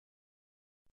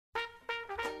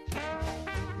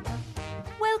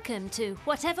Welcome to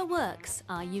Whatever Works,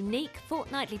 our unique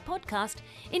fortnightly podcast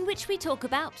in which we talk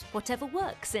about whatever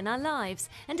works in our lives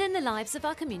and in the lives of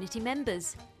our community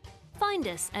members. Find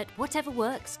us at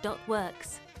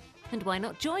whateverworks.works. And why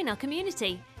not join our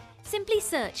community? Simply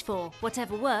search for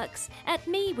Whatever Works at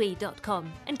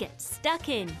MeWe.com and get stuck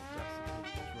in. Is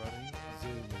running,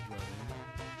 Zoom is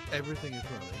running, everything is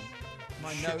running.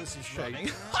 My nose is running.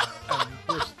 And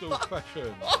Bristol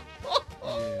fashion.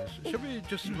 Yes. Should we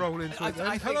just roll into it then?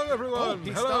 I think- Hello everyone.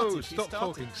 he Hello. started, he Stop started.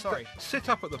 talking. Sorry. Sit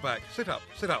up at the back. Sit up.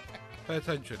 Pay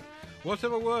attention.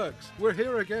 Whatever works. We're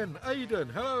here again. Aidan,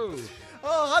 hello.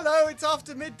 Oh, hello, it's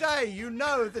after midday. You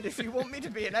know that if you want me to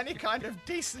be in any kind of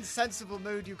decent, sensible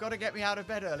mood, you've got to get me out of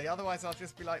bed early. Otherwise, I'll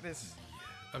just be like this.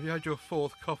 Have you had your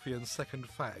fourth coffee and second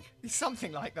fag?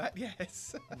 Something like that,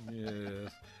 yes.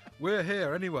 Yes. We're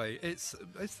here anyway. It's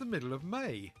the middle of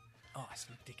May. Oh, it's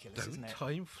ridiculous, isn't Don't it?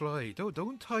 time fly.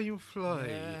 Don't time fly.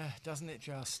 Yeah, doesn't it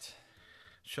just?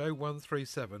 Show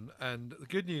 137, and the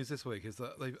good news this week is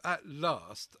that they've at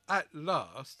last,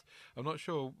 I'm not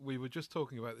sure, we were just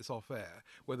talking about this off air,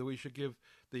 whether we should give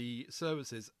the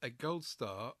services a gold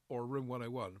star or a room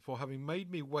 101 for having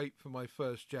made me wait for my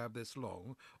first jab this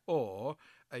long, or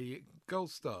a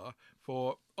gold star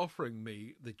for offering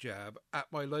me the jab at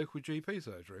my local GP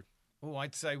surgery. Oh,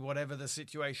 I'd say whatever the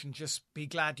situation, just be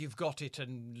glad you've got it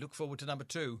and look forward to number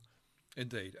 2.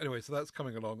 Indeed. Anyway, so that's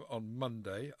coming along on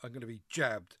Monday. I'm going to be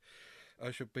jabbed. I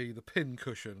should be the pin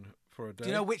cushion for a day. Do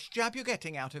you know which jab you're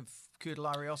getting out of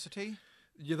curiosity?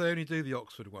 Yeah, they only do the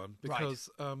Oxford one Right. because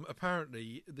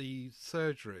apparently the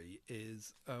surgery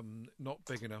is not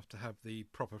big enough to have the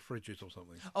proper fridges or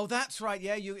something. Oh, that's right.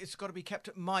 Yeah, it's got to be kept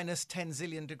at minus 10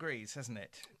 zillion degrees, hasn't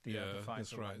it? The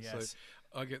that's Pfizer right. one, yes. So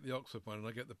I get the Oxford one and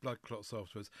I get the blood clots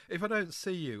afterwards. If I don't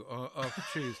see you after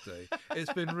Tuesday,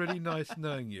 it's been really nice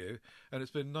knowing you, and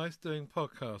it's been nice doing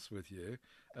podcasts with you.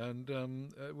 And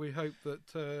we hope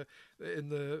that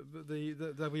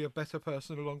there'll be a better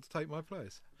person along to take my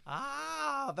place.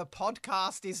 Ah, the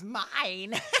podcast is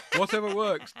mine.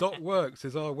 Whateverworks.works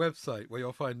is our website where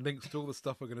you'll find links to all the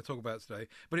stuff we're going to talk about today.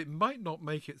 But it might not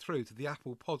make it through to the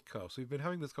Apple podcast. We've been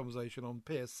having this conversation on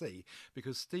PSC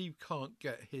because Steve can't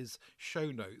get his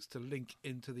show notes to link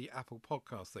into the Apple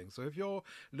podcast thing. So if you're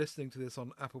listening to this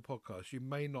on Apple Podcasts, you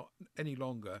may not any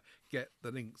longer get the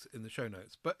links in the show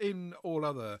notes. But in all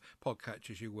other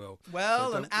podcatchers, you will.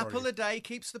 Well, So an don't apple worry. a day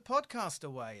keeps the podcast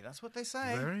away. That's what they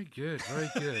say. Very good, very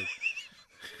good.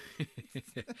 gone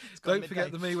Don't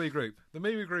forget the midday. MeWe group. The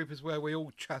MeWe group is where we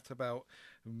all chat about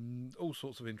all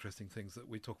sorts of interesting things that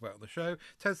we talk about on the show.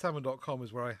 TedSalmon.com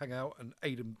is where I hang out, and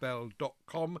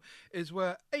AidanBell.com is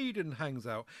where Aidan hangs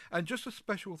out. And just a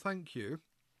special thank you,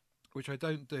 which I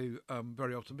don't do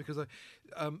very often, because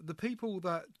the people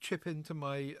that chip into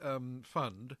my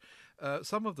fund,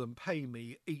 some of them pay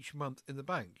me each month in the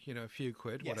bank, a few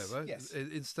quid, Yes, whatever, yes.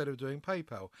 instead of doing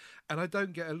PayPal. And I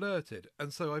don't get alerted.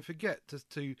 And so I forget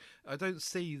to I don't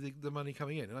see the money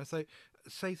coming in. And I say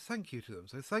thank you to them.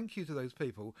 So thank you to those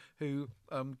people who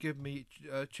give me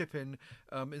chip in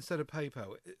instead of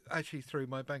PayPal, actually through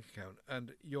my bank account.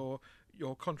 And your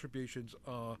contributions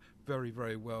are very,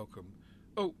 very welcome.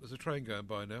 Oh, there's a train going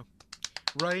by now.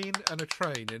 Rain and a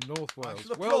train in North Wales.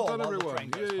 Look Well forward done, while the everyone. train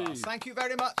goes Yay. past. Thank you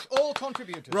very much, all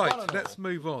contributors. Right, one and let's all.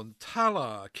 move on.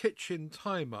 Talar, kitchen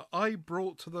timer. I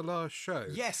brought to the last show.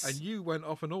 Yes. And you went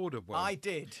off and ordered one. I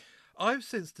did. I've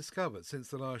since discovered, since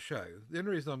the last show, the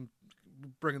only reason I'm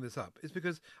bringing this up is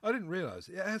because I didn't realise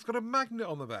it has got a magnet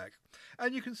on the back,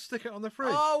 and you can stick it on the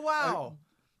fridge. Oh, wow.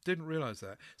 Didn't realise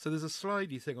that. So there's a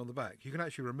slidey thing on the back. You can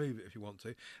actually remove it if you want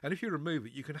to. And if you remove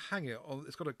it, you can hang it on.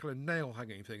 It's got a kind of nail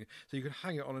hanging thing. So you can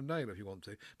hang it on a nail if you want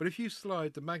to. But if you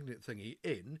slide the magnet thingy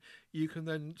in, you can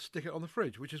then stick it on the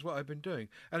fridge, which is what I've been doing.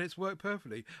 And it's worked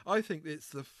perfectly. I think it's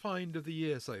the find of the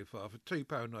year so far for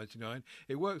 £2.99.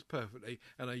 It works perfectly,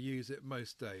 and I use it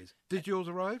most days. Did yours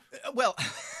arrive? Well,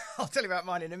 I'll tell you about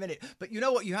mine in a minute. But you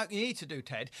know what you need to do,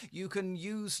 Ted? You can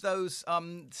use those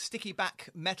sticky back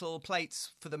metal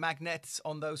plates for the magnets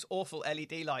on those awful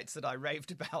LED lights that I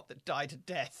raved about that died a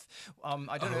death.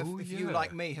 I don't know if you, yeah.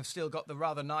 like me, have still got the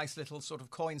rather nice little sort of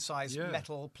coin-sized Yeah.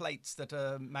 metal plates that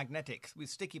are magnetic with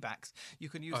sticky backs. You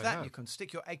can use I that. have. And you can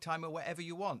stick your egg timer wherever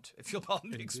you want, if you'll pardon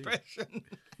the Indeed. expression.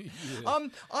 Yeah.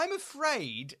 I'm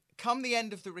afraid, come the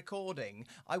end of the recording,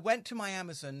 I went to my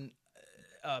Amazon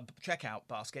checkout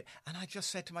basket and I just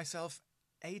said to myself,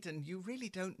 Aidan, you really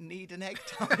don't need an egg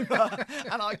timer.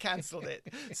 And I cancelled it.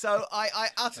 So I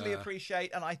utterly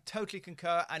appreciate and I totally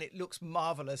concur, and it looks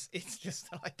marvellous. It's just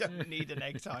that I don't need an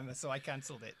egg timer, so I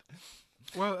cancelled it.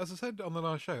 Well, as I said on the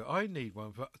last show, I need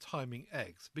one for timing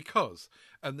eggs because,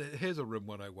 and here's a Room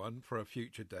 101 for a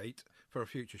future date, for a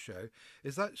future show,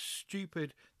 is that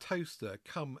stupid toaster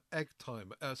cum egg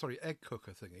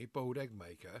cooker thingy, boiled egg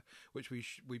maker, which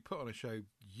we put on a show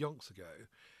yonks ago,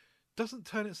 doesn't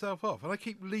turn itself off, and I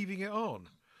keep leaving it on.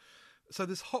 So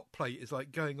this hot plate is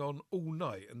like going on all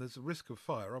night, and there's a risk of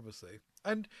fire, obviously.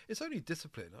 And it's only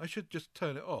discipline. I should just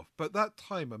turn it off. But that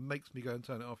timer makes me go and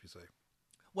turn it off, you see.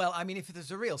 Well, I mean, if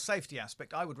there's a real safety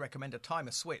aspect, I would recommend a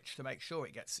timer switch to make sure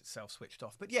it gets itself switched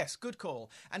off. But yes, good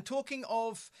call. And talking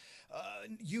of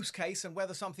use case and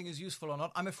whether something is useful or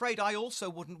not, I'm afraid I also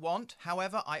wouldn't want.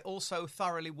 However, I also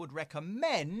thoroughly would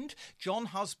recommend John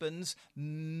Husband's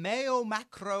Mayo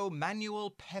Macro Manual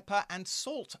Pepper and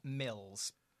Salt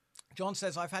Mills. John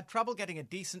says, I've had trouble getting a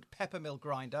decent pepper mill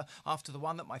grinder after the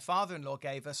one that my father-in-law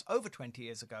gave us over 20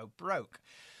 years ago broke.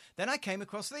 Then I came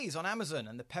across these on Amazon,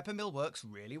 and the pepper mill works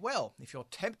really well. If you're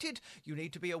tempted, you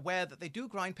need to be aware that they do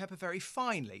grind pepper very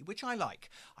finely, which I like.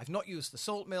 I've not used the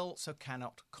salt mill, so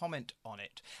cannot comment on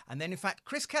it. And then, in fact,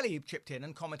 Chris Kelly chipped in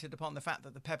and commented upon the fact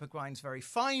that the pepper grinds very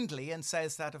finely and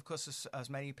says that, of course, as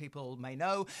many people may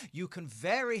know, you can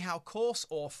vary how coarse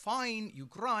or fine you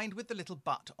grind with the little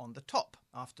butt on the top.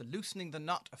 After loosening the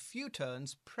nut a few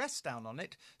turns, press down on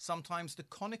it. Sometimes the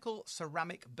conical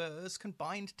ceramic burrs can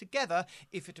bind together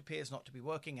if it appears not to be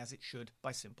working as it should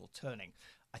by simple turning.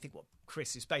 I think what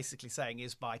Chris is basically saying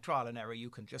is by trial and error, you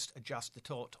can just adjust the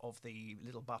taut of the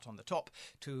little butt on the top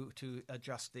to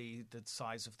adjust the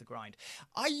size of the grind.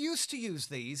 I used to use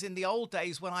these in the old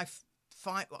days when I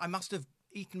must have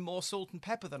eaten more salt and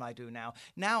pepper than I do now.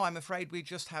 Now I'm afraid we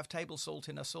just have table salt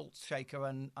in a salt shaker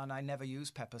and I never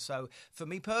use pepper. So for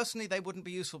me personally, they wouldn't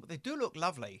be useful, but they do look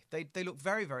lovely. They look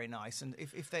very, very nice. And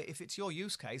if it's your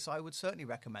use case, I would certainly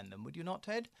recommend them. Would you not,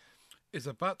 Ted? Is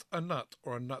a butt a nut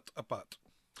or a nut a butt?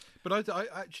 But I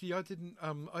didn't.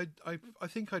 I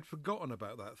think I'd forgotten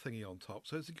about that thingy on top.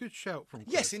 So it's a good shout from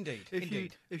Chris. Yes, indeed.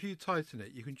 If you tighten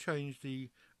it, you can change the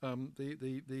coarseness.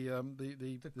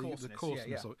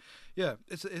 Yeah,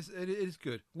 it is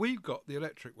good. We've got the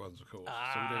electric ones, of course.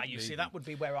 So that would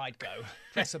be where I'd go.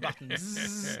 Press a button.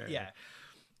 Yeah.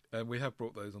 And we have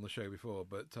brought those on the show before.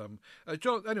 But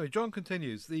John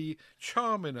continues. The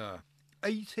Charminer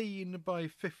 18 by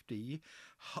 50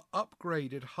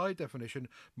 upgraded high definition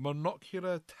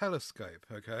monocular telescope.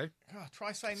 Okay. Oh,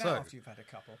 try saying that after you've had a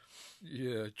couple.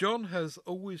 Yeah, John has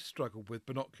always struggled with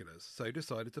binoculars, so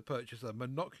decided to purchase a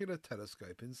monocular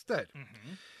telescope instead.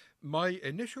 Mm-hmm. My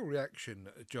initial reaction,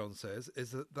 John says,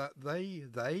 is that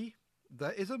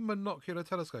there is a monocular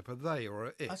telescope, a they or a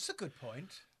it. That's a good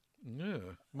point.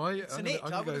 Yeah, it's an it.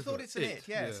 I would have thought it's an it. Yes,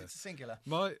 yeah. It's a singular.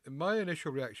 My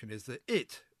initial reaction is that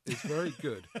it is very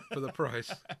good for the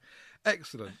price.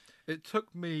 Excellent. It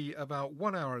took me about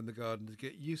 1 hour in the garden to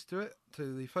get used to it,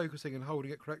 to the focusing and holding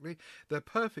it correctly. They're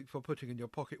perfect for putting in your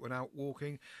pocket when out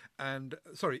walking. And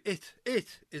it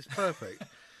is perfect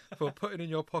for putting in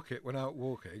your pocket when out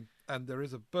walking. And there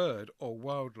is a bird or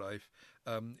wildlife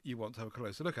you want to have a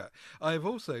closer look at. I have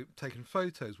also taken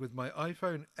photos with my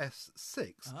iPhone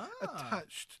S6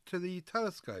 attached to the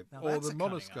telescope or the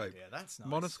monoscope. That's nice.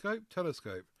 Monoscope,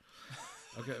 telescope.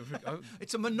 Okay,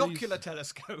 it's a monocular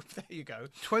telescope. There you go.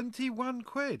 21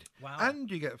 quid. Wow. And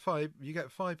you get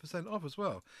 5% off as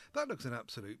well. That looks an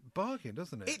absolute bargain,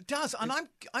 doesn't it? It does. And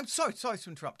I'm sorry to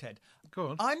interrupt, Ted. Go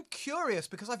on. I'm curious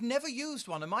because I've never used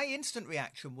one, and my instant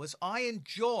reaction was I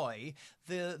enjoy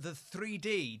the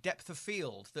 3D depth of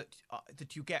field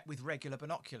that you get with regular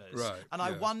binoculars. Right. And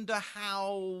I wonder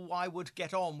how I would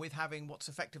get on with having what's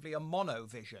effectively a mono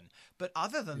vision. But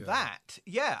other than that,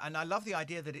 and I love the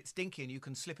idea that it's dinky and you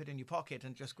can slip it in your pocket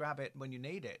and just grab it when you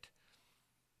need it.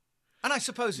 And I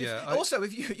suppose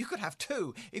if you could have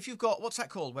two. If you've got, what's that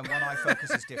called when one eye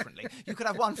focuses differently? You could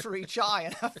have one for each eye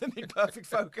and have them in perfect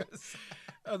focus.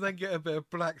 And then get a bit of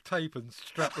black tape and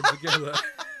strap them together.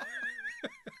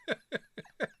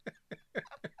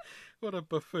 What a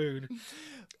buffoon.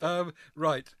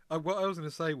 Right. What I was going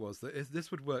to say was that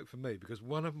this would work for me because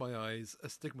one of my eyes'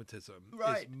 astigmatism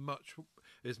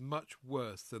is much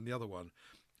worse than the other one.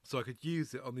 So I could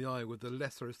use it on the eye with the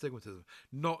lesser astigmatism,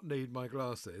 not need my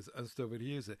glasses and still be able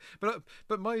to use it. But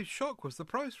my shock was the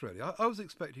price, really. I was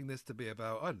expecting this to be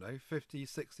about, I don't know, 50,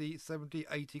 60, 70,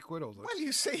 80 quid or something. Well,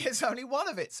 you see, it's only one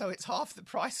of it, so it's half the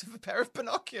price of a pair of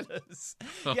binoculars.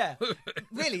 Yeah,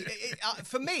 really,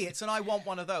 for me, it's an I want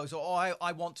one of those, or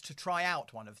I want to try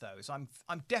out one of those. I'm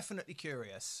definitely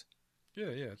curious.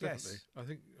 Yeah, definitely. Yes.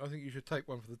 I think you should take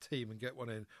one for the team and get one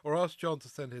in, or ask John to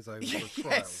send his over for a trial.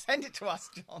 Yes, send it to us,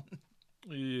 John.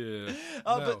 Yeah.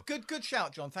 But good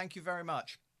shout, John. Thank you very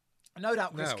much. No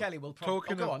doubt Chris Now, Kelly will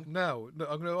probably... go on. Now, no,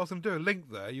 I'm going to do a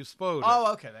link there. You spoiled it.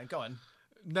 Oh, okay then, go on.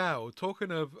 Now,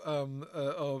 talking of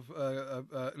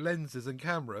lenses and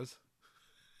cameras.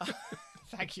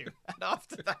 Thank you. And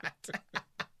after that...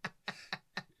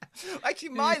 Actually,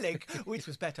 my link, which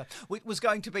was better, was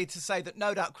going to be to say that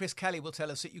no doubt Chris Kelly will tell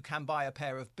us that you can buy a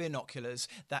pair of binoculars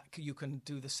that you can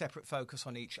do the separate focus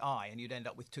on each eye, and you'd end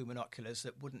up with two binoculars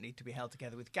that wouldn't need to be held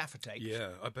together with gaffer tape. Yeah,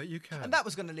 I bet you can. And that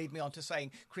was going to lead me on to saying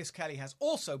Chris Kelly has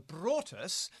also brought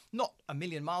us, not a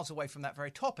million miles away from that very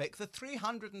topic, the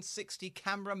 360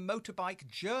 camera motorbike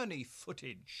journey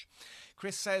footage.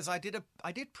 Chris says, I did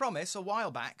promise a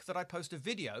while back that I'd post a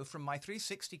video from my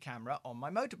 360 camera on my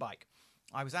motorbike.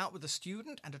 I was out with a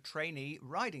student and a trainee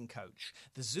riding coach.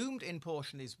 The zoomed-in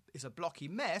portion is a blocky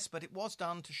mess, but it was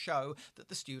done to show that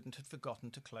the student had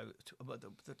forgotten to close...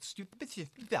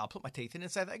 I'll put my teeth in and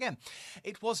say that again.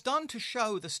 It was done to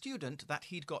show the student that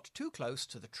he'd got too close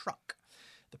to the truck.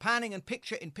 The panning and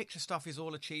picture-in-picture stuff is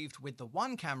all achieved with the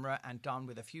one camera and done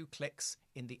with a few clicks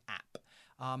in the app.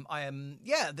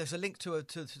 There's a link to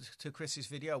Chris's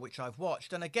video, which I've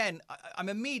watched. And again, I'm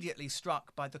immediately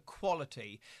struck by the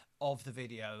quality of the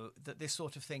video, that this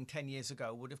sort of thing 10 years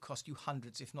ago would have cost you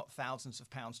hundreds, if not thousands of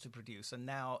pounds to produce. And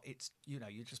now it's, you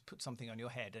just put something on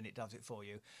your head and it does it for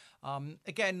you.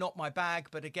 Again, not my bag,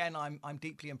 but again, I'm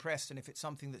deeply impressed. And if it's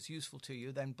something that's useful to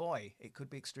you, then boy, it could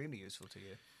be extremely useful to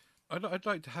you. I'd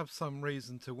like to have some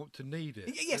reason to need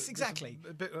it. Yes, exactly.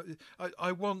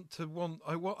 I want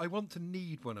to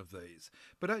need one of these.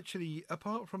 But actually,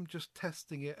 apart from just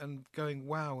testing it and going,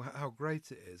 wow, how great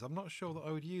it is, I'm not sure that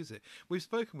I would use it. We've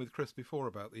spoken with Chris before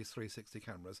about these 360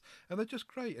 cameras, and they're just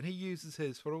great. And he uses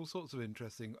his for all sorts of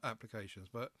interesting applications.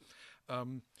 But I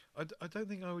don't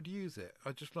think I would use it.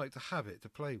 I'd just like to have it to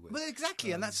play with. Well,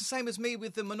 exactly. And that's the same as me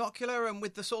with the monocular and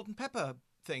with the salt and pepper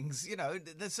things.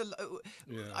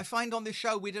 I find on this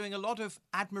show we're doing a lot of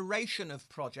admiration of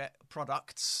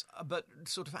products, but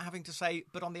sort of having to say,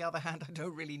 but on the other hand, I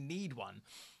don't really need one.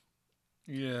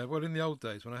 Yeah, well, in the old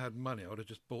days when I had money, I would have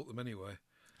just bought them anyway.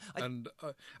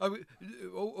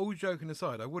 All joking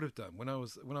aside, I would have done when I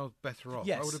was better off.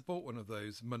 Yes. I would have bought one of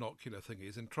those monocular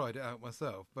thingies and tried it out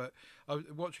myself. But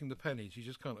watching the pennies, you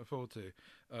just can't afford to.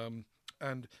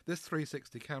 And this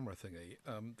 360 camera thingy,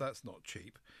 that's not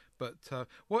cheap. But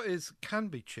what can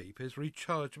be cheap is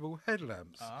rechargeable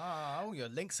headlamps. Oh, your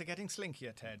links are getting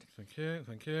slinkier, Ted. Thank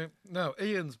you. Now,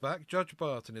 Ian's back. Judge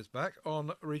Barton is back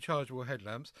on rechargeable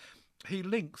headlamps. He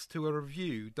links to a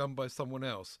review done by someone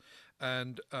else,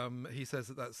 and he says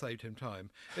that saved him time.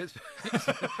 It's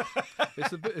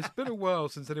been a while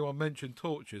since anyone mentioned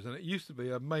torches, and it used to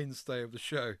be a mainstay of the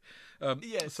show.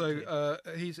 Yes. So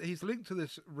he's linked to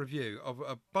this review of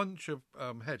a bunch of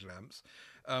headlamps.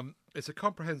 It's a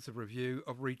comprehensive review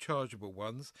of rechargeable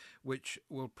ones, which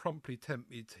will promptly tempt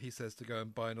me, he says, to go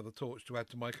and buy another torch to add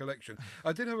to my collection.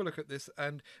 I did have a look at this,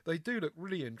 and they do look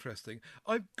really interesting.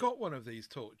 I've got one of these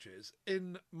torches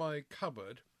in my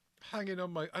cupboard, hanging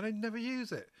on and I never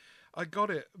use it. I got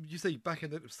it, you see, back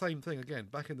in the same thing again,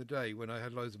 back in the day when I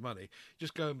had loads of money,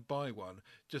 just go and buy one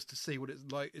just to see what it's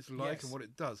like Yes. and what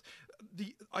it does.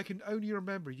 I can only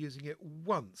remember using it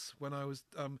once when I was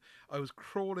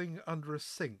crawling under a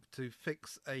sink to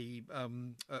fix a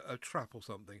trap or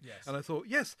something. Yes. And I thought,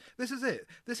 yes, this is it.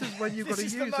 This is when you've got to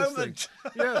This use is the this moment.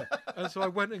 thing. Yeah. And so I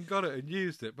went and got it and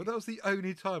used it. But that was the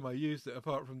only time I used it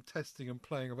apart from testing and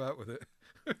playing about with it.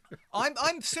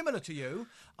 I'm similar to you.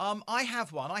 I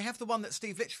have one. I have the one that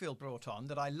Steve Litchfield brought on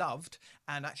that I loved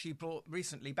and actually brought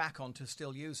recently back onto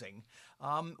still using,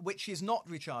 which is not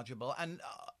rechargeable. And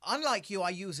unlike you,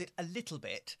 I use it a little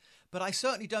bit, but I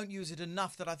certainly don't use it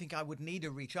enough that I think I would need a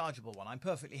rechargeable one. I'm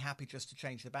perfectly happy just to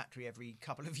change the battery every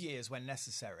couple of years when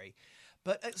necessary.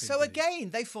 But so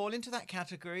again, they fall into that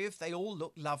category of they all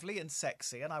look lovely and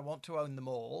sexy and I want to own them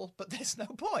all, but there's no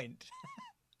point.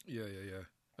 Yeah.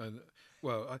 And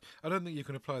well, I don't think you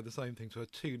can apply the same thing to a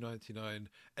 $2.99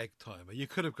 egg timer. You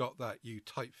could have got that, you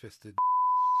tight-fisted.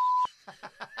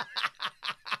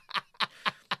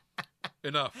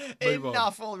 Enough. Move on.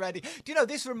 Enough already. Do you know,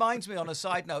 this reminds me on a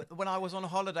side note, when I was on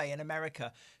holiday in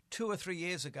America 2 or 3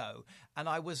 years ago, and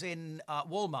I was in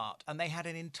Walmart, and they had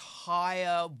an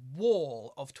entire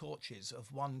wall of torches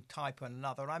of one type and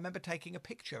another. And I remember taking a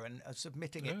picture and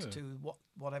submitting it to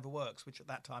Whatever Works, which at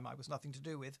that time I was nothing to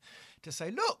do with, to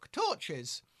say, look,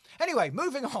 torches. Anyway,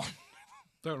 moving on.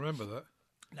 Don't remember that.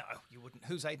 No, you wouldn't.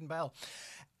 Who's Aidan Bell?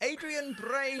 Adrian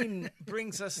Brain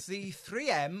brings us the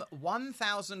 3M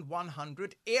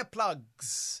 1100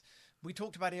 earplugs, We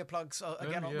talked about earplugs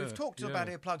again. yeah, We've talked yeah. about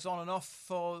earplugs on and off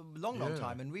for a long Yeah.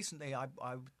 time. And recently I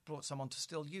brought some on to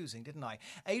still using, didn't I?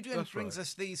 Adrian That's brings right.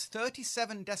 us these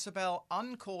 37 decibel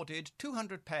uncorded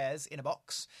 200 pairs in a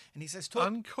box. And he says,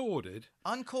 Uncorded?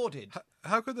 uncorded.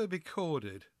 How could they be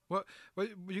corded? What? You're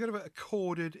going to have a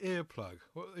corded earplug?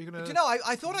 What are you going to? Do you know,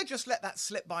 I thought I'd just let that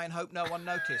slip by and hope no one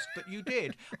noticed, but you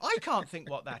did. I can't think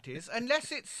what that is,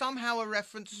 unless it's somehow a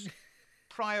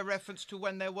prior reference to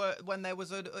when there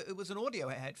was an audio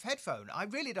headphone. I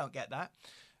really don't get that.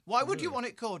 Why would you want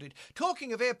it corded?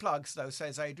 Talking of earplugs, though,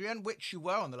 says Adrian, which you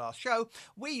were on the last show,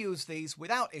 we use these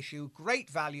without issue,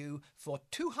 great value for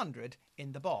 200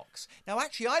 in the box. Now,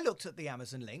 actually, I looked at the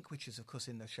Amazon link, which is, of course,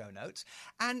 in the show notes,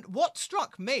 and what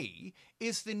struck me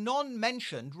is the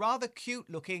non-mentioned, rather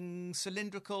cute-looking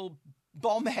cylindrical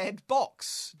bomb head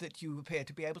box that you appear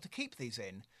to be able to keep these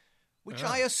in, which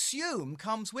I assume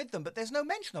comes with them, but there's no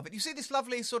mention of it. You see this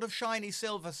lovely sort of shiny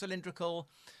silver cylindrical...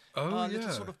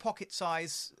 little sort of pocket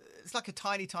size. It's like a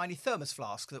tiny, tiny thermos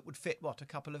flask that would fit, a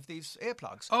couple of these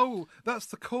earplugs. Oh, that's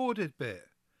the corded bit.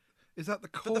 Is that the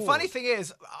cord? But the funny thing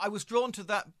is, I was drawn to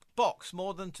that box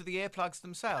more than to the earplugs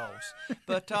themselves.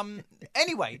 But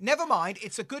anyway, never mind.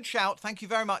 It's a good shout. Thank you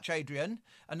very much, Adrian.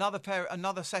 Another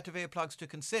set of earplugs to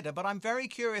consider. But I'm very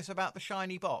curious about the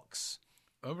shiny box.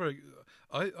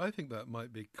 I think that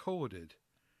might be corded.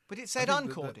 But it said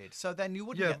uncorded, so then you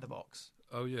wouldn't get the box.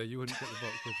 Oh, yeah, you wouldn't get the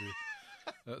box, would you?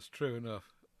 That's true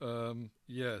enough.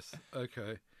 Yes,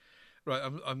 okay. Right,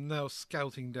 I'm now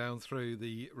scouting down through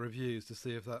the reviews to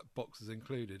see if that box is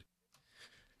included.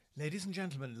 Ladies and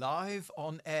gentlemen, live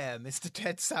on air, Mr.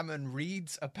 Ted Salmon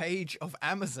reads a page of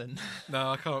Amazon. No,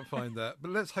 I can't find that,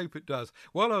 but let's hope it does.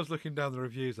 While I was looking down the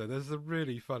reviews, though, there's a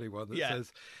really funny one that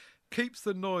says... keeps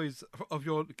out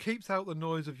the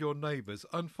noise of your neighbours.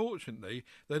 Unfortunately,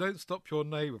 they don't stop your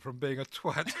neighbour from being a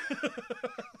twat.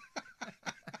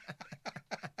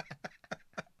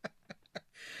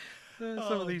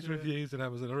 Some of these reviews in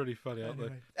Amazon are really funny, aren't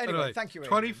they? Anyway, thank you, Adrian.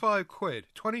 25 quid.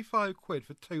 25 quid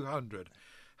for 200.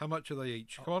 How much are they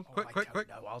each? Come on, quick.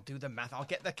 No, I'll do the math. I'll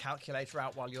get the calculator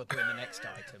out while you're doing the next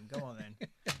item. Go on then.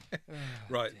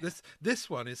 Right, this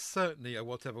one is certainly a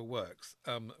whatever works.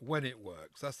 When it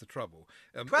works, that's the trouble.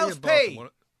 12p.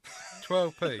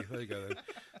 12p. There you go. Then.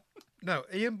 Now,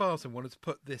 Ian Barton wanted to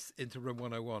put this into Room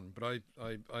 101, but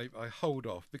I hold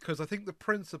off because I think the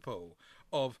principle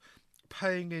of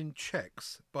paying in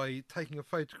checks by taking a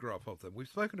photograph of them, we've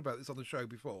spoken about this on the show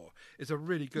before, is a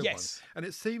really good one. And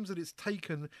it seems that it's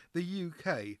taken the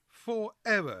UK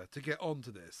forever to get onto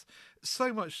this.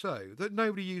 So much so that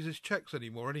nobody uses checks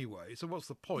anymore anyway, so what's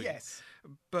the point? Yes.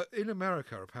 But in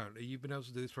America, apparently, you've been able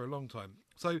to do this for a long time.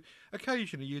 So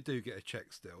occasionally you do get a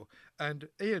check still, and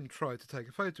Ian tried to take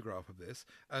a photograph of this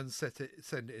and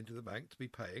send it into the bank to be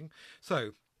paying.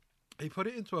 So he put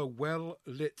it into a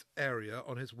well-lit area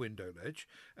on his window ledge,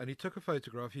 and he took a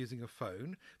photograph using a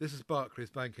phone. This is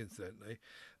Barclays Bank, incidentally.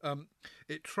 The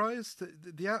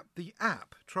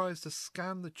app tries to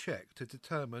scan the check to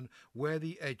determine where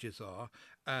the edges are,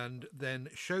 and then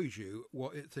shows you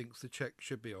what it thinks the check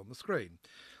should be on the screen.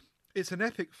 It's an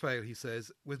epic fail, he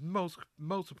says, with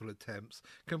multiple attempts,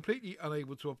 completely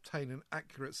unable to obtain an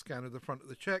accurate scan of the front of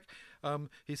the cheque.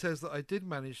 He says that I did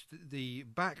manage the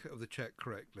back of the cheque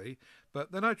correctly,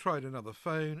 but then I tried another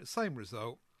phone, same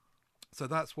result. So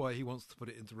that's why he wants to put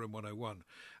it into Room 101.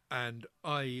 And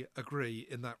I agree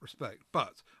in that respect.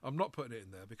 But I'm not putting it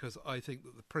in there because I think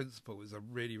that the principle is a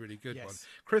really, really good one.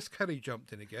 Chris Kelly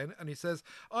jumped in again and he says,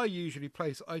 I usually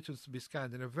place items to be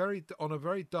scanned on a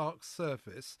very dark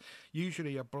surface,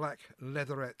 usually a black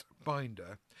leatherette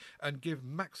binder, and give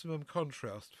maximum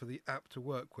contrast for the app to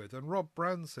work with. And Rob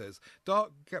Brand says,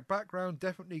 dark background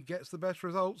definitely gets the best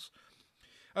results.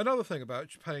 Another thing about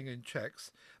paying in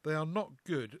cheques, they are not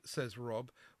good, says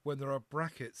Rob, when there are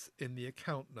brackets in the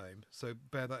account name. So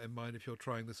bear that in mind if you're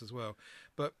trying this as well.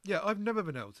 But yeah, I've never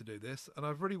been able to do this, and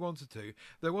I've really wanted to.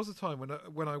 There was a time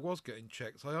when I was getting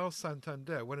cheques, I asked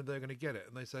Santander when are they going to get it,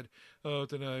 and they said, oh,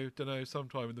 don't know,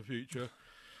 sometime in the future.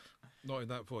 Not in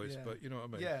that voice, but you know what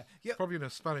I mean. Yeah. Probably in a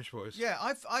Spanish voice. Yeah,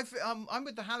 I'm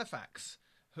with the Halifax,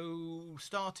 who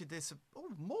started this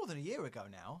more than a year ago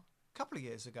now. Couple of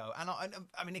years ago, and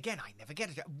I mean, again, I never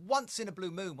get a check. Once in a blue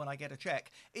moon when I get a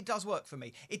check, it does work for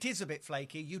me. It is a bit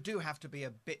flaky. You do have to be a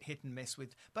bit hit and miss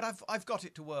with, but I've got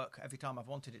it to work every time I've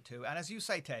wanted it to. And as you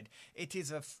say, Ted,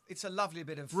 it's a lovely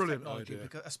bit of brilliant technology, idea.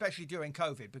 because, especially during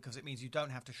COVID, because it means you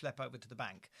don't have to schlep over to the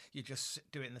bank. You just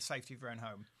do it in the safety of your own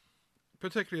home.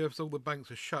 Particularly if all the banks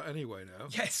are shut anyway now.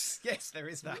 Yes, there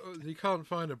is that. You can't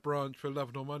find a branch for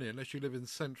love nor money unless you live in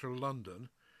central London.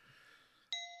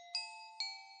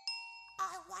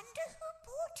 I wonder who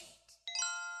bought it.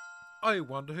 I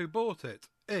Wonder Who Bought It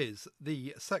is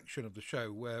the section of the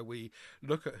show where we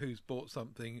look at who's bought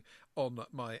something on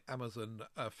my Amazon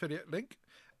affiliate link,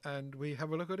 and we have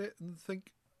a look at it and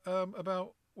think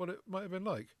about what it might have been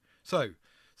like. So,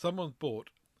 someone's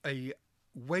bought a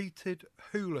weighted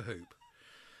hula hoop.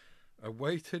 A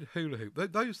weighted hula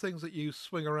hoop. Those things that you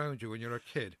swing around you when you're a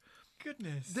kid.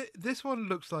 Goodness. This one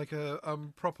looks like a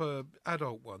proper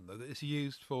adult one, though, that is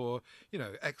used for,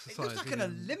 exercising. It looks like an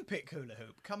Olympic hula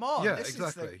hoop. Come on. Yeah, this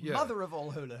exactly. is the mother of all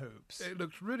hula hoops. It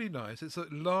looks really nice. It's a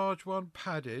large one,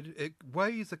 padded. It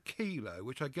weighs 1 kilo,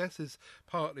 which I guess is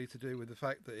partly to do with the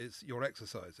fact that you're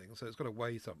exercising, so it's got to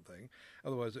weigh something.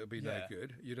 Otherwise, it would be no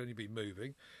good. You'd only be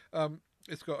moving.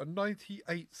 It's got a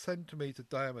 98 centimetre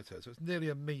diameter, so it's nearly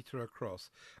 1 metre across.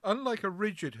 Unlike a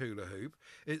rigid hula hoop,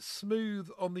 it's smooth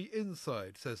on the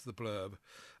inside, says the blurb.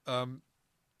 And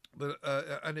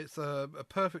it's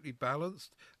perfectly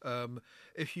balanced.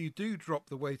 If you do drop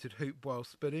the weighted hoop while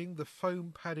spinning, the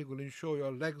foam padding will ensure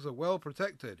your legs are well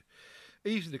protected.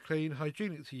 Easy to clean,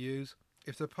 hygienic to use.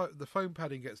 If the foam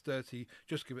padding gets dirty,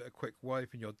 just give it a quick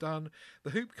wipe and you're done. The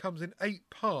hoop comes in 8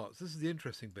 parts. This is the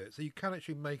interesting bit. So you can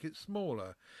actually make it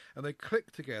smaller, and they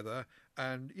click together.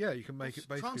 And you can make it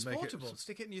basically transportable.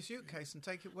 Stick it in your suitcase and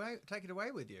take it away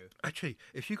with you. Actually,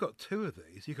 if you got 2 of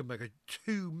these, you can make a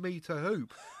 2-metre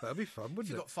hoop. That'd be fun, wouldn't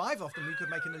it? If you got 5 of them, you could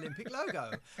make an Olympic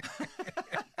logo.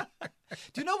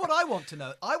 Do you know what I want to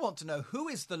know? I want to know who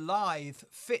is the lithe,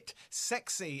 fit,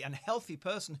 sexy and healthy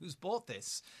person who's bought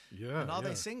this. Yeah. And are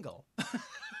they single?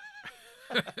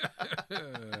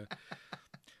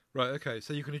 Right, okay.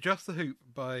 So you can adjust the hoop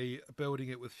by building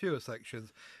it with fewer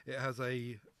sections. It has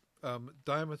a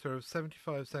diameter of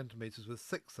 75 centimetres with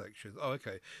 6 sections. Oh,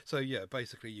 okay. So,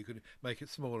 basically you can make it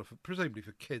smaller, presumably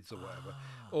for kids or whatever.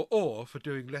 Or for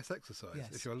doing less exercise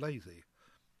if you're lazy.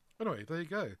 Anyway, there you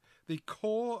go. The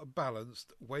Core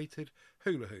Balanced Weighted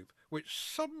Hula Hoop, which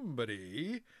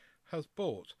somebody has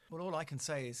bought. Well, all I can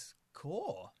say is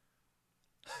core.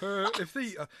 If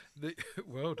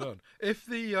well done. If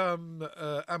the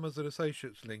Amazon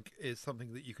Associates link is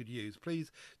something that you could use,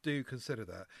 please do consider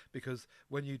that, because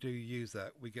when you do use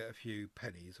that, we get a few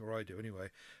pennies, or I do anyway.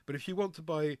 But if you want to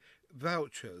buy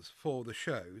vouchers for the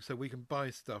show, so we can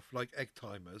buy stuff like egg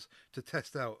timers to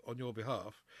test out on your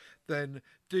behalf, then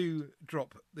do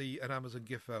drop an Amazon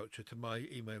gift voucher to my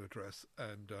email address,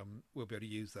 and we'll be able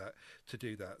to use that to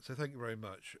do that. So thank you very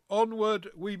much. Onward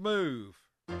we move.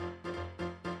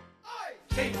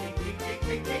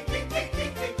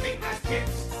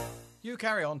 You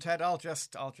carry on, Ted. I'll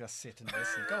just sit and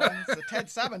listen. Go on. It's the Ted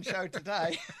Salmon Show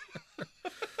today.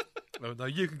 Oh, no,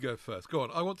 you can go first. Go on.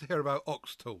 I want to hear about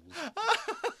ox tools.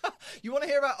 You want to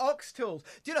hear about ox tools?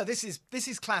 Do you know, this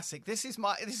is classic. This is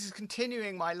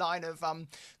continuing my line of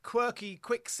quirky,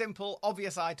 quick, simple,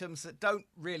 obvious items that don't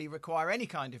really require any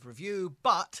kind of review.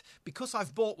 But because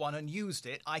I've bought one and used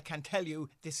it, I can tell you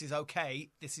this is okay.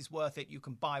 This is worth it. You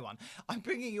can buy one. I'm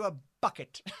bringing you a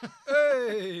bucket.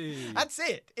 Hey! That's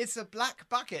it. It's a black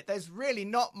bucket. There's really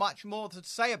not much more to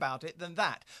say about it than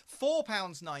that.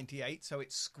 £4.98, so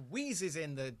it squeezes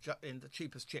in the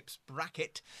cheapest chips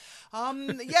bracket. I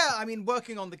mean,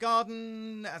 working on the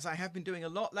garden, as I have been doing a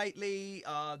lot lately,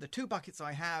 the 2 buckets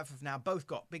I have now both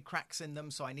got big cracks in them,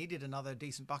 so I needed another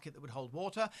decent bucket that would hold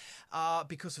water.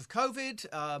 Because of COVID,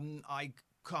 I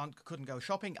couldn't go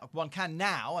shopping. One can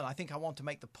now, and I think I want to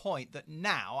make the point that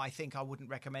now I think I wouldn't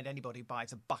recommend anybody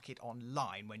buys a bucket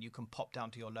online when you can pop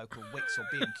down to your local Wickes or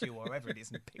B&Q or wherever it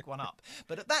is and pick one up.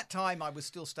 But at that time I was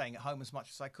still staying at home as much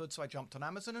as I could, so I jumped on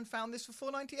Amazon and found this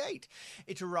for $4.98.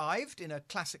 It arrived in a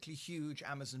classically huge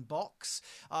Amazon box.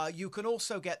 You can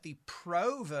also get the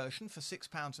Pro version for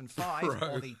 £6.05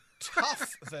 or the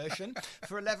Tough version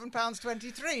for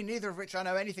 £11.23, neither of which I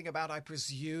know anything about. I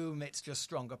presume it's just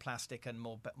stronger plastic and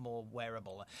more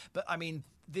wearable. But I mean,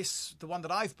 the one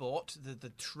that I've bought, the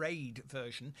trade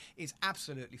version, is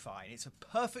absolutely fine. It's a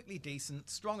perfectly decent,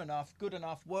 strong enough, good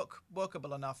enough,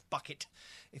 workable enough bucket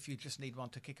if you just need one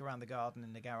to kick around the garden,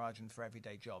 in the garage, and for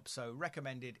everyday jobs. So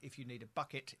recommended if you need a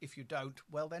bucket. If you don't,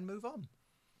 well then move on.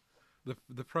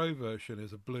 The Pro version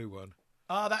is a blue one.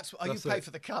 That's you pay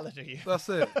for the colour, do you? That's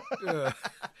it. Yeah.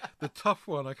 The Tough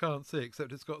one I can't see,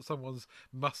 except it's got someone's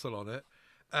muscle on it.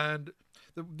 And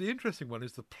the interesting one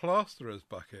is the plasterer's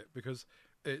bucket, because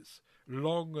it's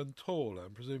long and tall,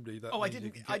 and presumably that. Oh, I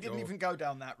didn't even go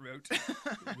down that route.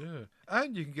 Yeah,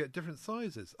 and you can get different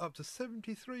sizes, up to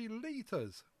 73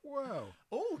 litres. Wow.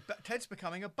 Oh, Ted's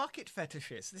becoming a bucket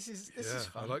fetishist. This is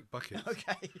fun. I like buckets.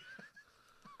 Okay.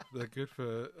 They're good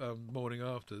for morning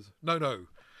afters. No.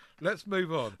 Let's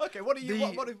move on. Okay, what are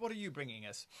you bringing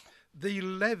us? the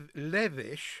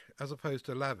levish, as opposed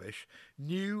to lavish,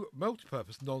 new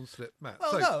multi-purpose non-slip mat.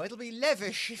 Well, no, it'll be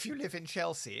levish if you live in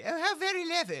Chelsea. Oh, how very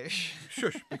levish.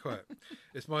 Shush, be quiet.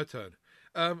 It's my turn.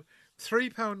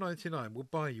 £3.99 will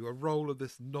buy you a roll of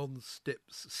this non-stick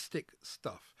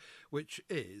stuff, which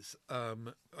is, I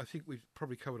think we've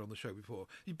probably covered on the show before.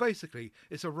 Basically,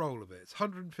 it's a roll of it. It's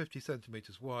 150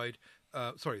 centimetres wide,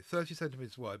 30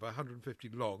 centimetres wide by 150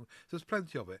 long. So there's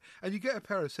plenty of it. And you get a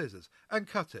pair of scissors and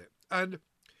cut it. And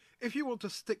if you want to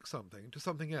stick something to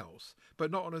something else, but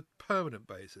not on a permanent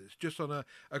basis, just on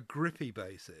a grippy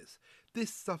basis,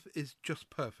 this stuff is just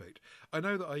perfect. I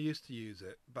know that I used to use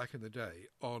it back in the day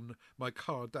on my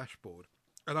car dashboard,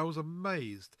 and I was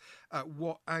amazed at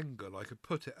what angle I could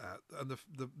put it at, and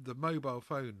the mobile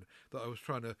phone that I was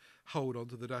trying to hold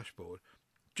onto the dashboard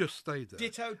just stayed there.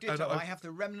 Ditto. I have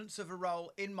the remnants of a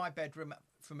roll in my bedroom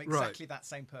from exactly that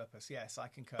same purpose. Yes, I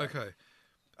concur. Okay.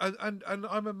 And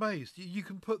I'm amazed. You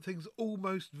can put things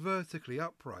almost vertically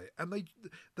upright, and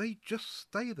they just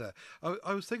stay there.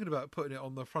 I was thinking about putting it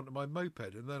on the front of my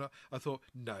moped, and then I thought,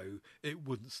 no, it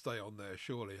wouldn't stay on there.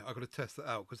 Surely I've got to test that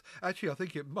out, because actually I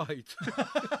think it might.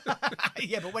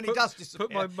 Yeah, but when it does disappear,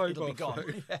 put my mobile it'll be gone.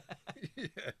 phone.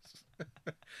 Yes.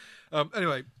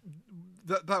 Anyway,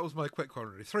 that was my quick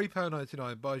quantity.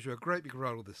 £3.99 buys you a great big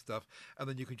roll of this stuff, and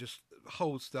then you can just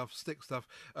hold stuff, stick stuff.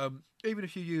 Even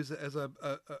if you use it as a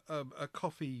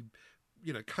coffee,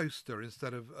 coaster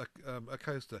instead of a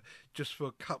coaster, just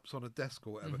for cups on a desk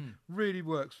or whatever, really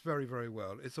works very, very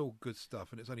well. It's all good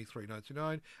stuff, and it's only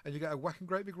 £3.99, and you get a whacking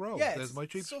great big roll. Yeah, there's my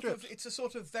cheap strips. It's a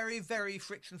sort of very, very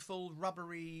frictionful,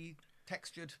 rubbery,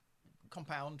 textured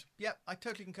compound. Yep, I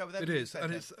totally concur with everything.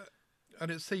 It is, and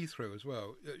it's see-through as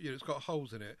well. It's got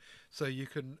holes in it, so you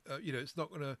can, it's not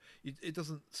going to. It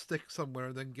doesn't stick somewhere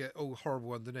and then get all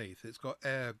horrible underneath. It's got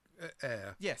air.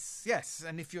 Yes.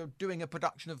 And if you're doing a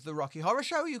production of the Rocky Horror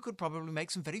Show, you could probably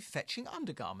make some very fetching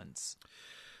undergarments.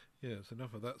 Yes,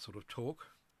 enough of that sort of talk.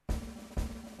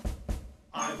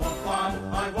 I want one.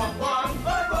 I want one.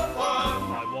 I want one.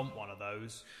 I want one of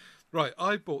those. Right,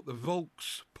 I bought the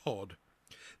Volks Pod.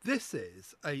 This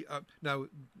is now.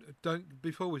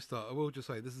 Before we start, I will just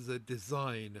say this is a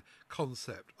design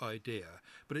concept idea,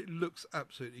 but it looks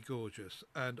absolutely gorgeous,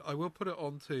 and I will put it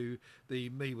onto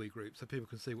the MeWe group so people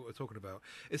can see what we're talking about.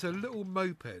 It's a little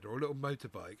moped or a little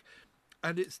motorbike,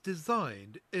 and it's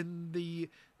designed in the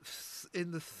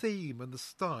theme and the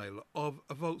style of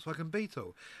a Volkswagen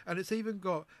Beetle, and it's even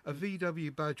got a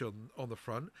VW badge on the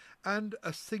front, and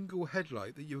a single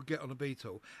headlight that you would get on a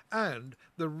Beetle, and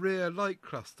the rear light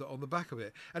cluster on the back of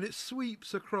it, and it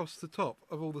sweeps across the top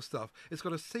of all the stuff. It's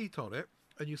got a seat on it,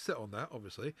 and you sit on that,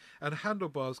 obviously, and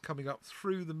handlebars coming up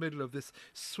through the middle of this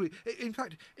sweet. In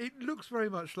fact, it looks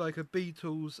very much like a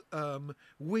Beetle's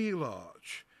wheel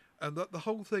arch. And the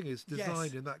whole thing is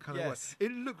designed in that kind of way.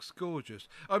 It looks gorgeous.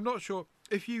 I'm not sure,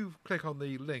 if you click on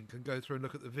the link and go through and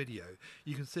look at the video,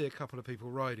 you can see a couple of people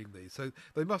riding these. So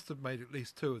they must have made at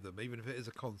least two of them, even if it is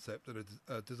a concept and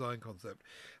a design concept.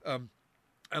 And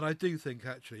I do think,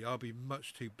 actually, I'll be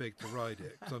much too big to ride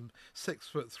it, because I'm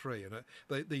 6'3", and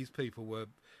these people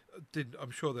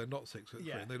I'm sure they're not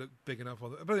 6'3", and they look big enough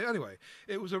on it. But anyway,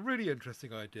 it was a really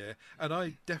interesting idea, and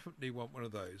I definitely want one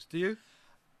of those. Do you?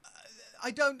 I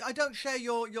don't share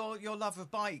your love of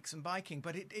bikes and biking,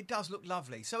 but it does look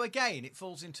lovely. So again, it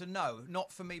falls into no,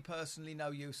 not for me personally,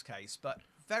 no use case, but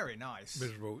very nice.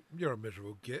 Miserable. You're a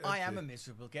miserable git. I am a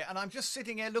miserable git, and I'm just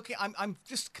sitting here looking. I'm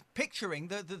just picturing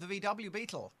the VW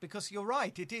Beetle, because you're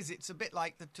right. It's a bit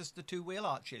like just the two wheel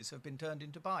arches have been turned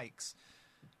into bikes.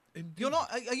 Indeed. You're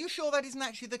not. Are you sure that isn't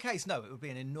actually the case? No, it would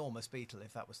be an enormous Beetle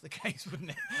if that was the case,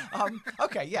 wouldn't it?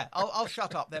 Okay, yeah, I'll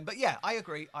shut up then. But yeah, I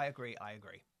agree.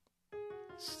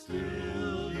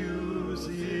 Still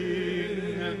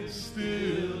using and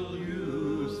still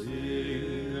using.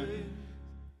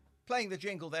 Playing the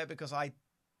jingle there because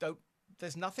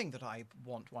there's nothing that I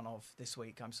want one of this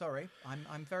week. I'm sorry.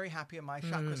 I'm very happy and my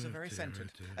chakras are very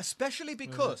centered. Especially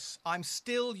because I'm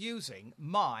still using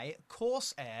my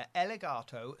Corsair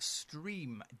Elegato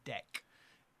Stream Deck.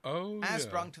 As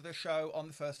brung to the show on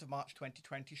the 1st of March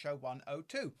 2020, show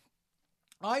 102.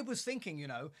 I was thinking,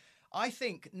 I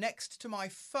think next to my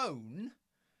phone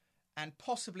and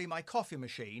possibly my coffee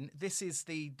machine, this is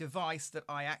the device that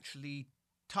I actually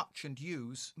touch and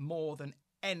use more than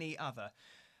any other.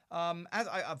 As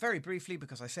I very briefly,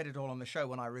 because I said it all on the show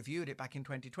when I reviewed it back in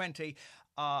 2020,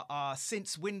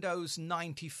 since Windows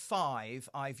 95,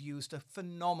 I've used a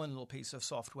phenomenal piece of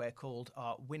software called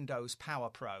Windows Power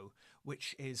Pro,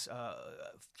 which is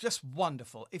just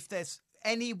wonderful. If there's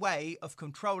any way of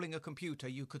controlling a computer,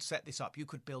 you could set this up. You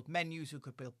could build menus, you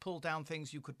could build pull-down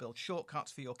things, you could build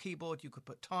shortcuts for your keyboard, you could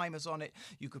put timers on it,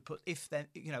 you could put if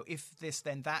this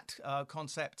then that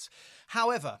concepts.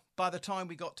 However, by the time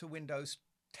we got to Windows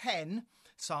 10,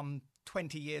 some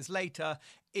 20 years later,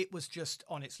 it was just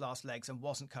on its last legs and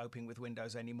wasn't coping with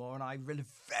Windows anymore. And I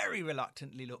very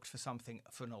reluctantly looked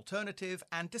for an alternative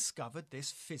and discovered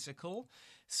this physical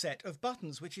set of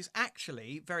buttons, which is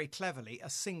actually very cleverly a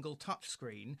single touch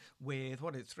screen with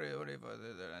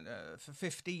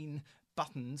 15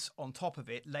 buttons on top of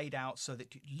it, laid out so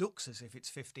that it looks as if it's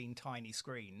 15 tiny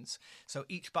screens. So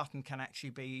each button can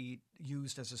actually be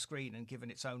used as a screen and given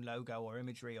its own logo or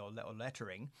imagery or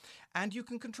lettering. And you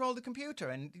can control the computer,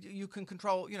 and you can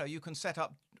control, you can set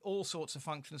up all sorts of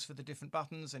functions for the different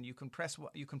buttons, and you can press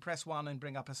one and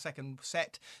bring up a second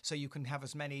set, so you can have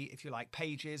as many, if you like,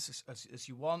 pages as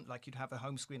you want, like you'd have a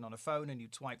home screen on a phone and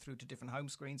you'd swipe through to different home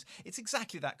screens. It's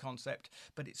exactly that concept,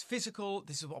 but it's physical.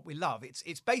 This is what we love.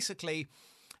 It's basically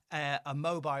a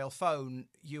mobile phone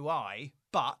UI,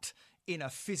 but in a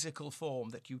physical form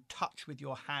that you touch with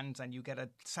your hands, and you get a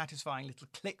satisfying little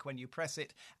click when you press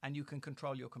it, and you can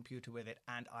control your computer with it.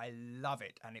 And I love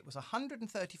it. And it was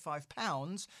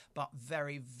 £135, but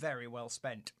very, very well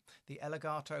spent. The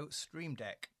Elgato Stream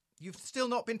Deck. You've still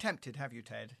not been tempted, have you,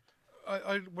 Ted?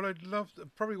 What I'd love,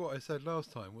 probably what I said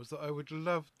last time, was that I would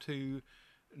love to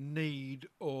need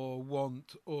or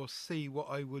want or see what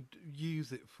I would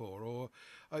use it for, or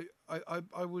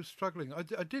I was struggling.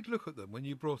 I did look at them when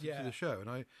you brought it to the show,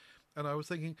 and I was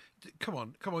thinking, come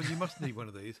on, you must need one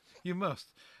of these, you must.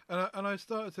 And I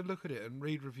started to look at it and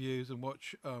read reviews and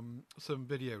watch some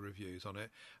video reviews on it,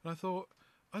 and I thought,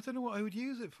 I don't know what I would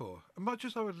use it for. As much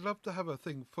as I would love to have a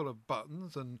thing full of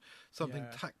buttons and something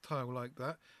tactile like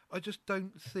that, I just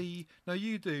don't see... Now,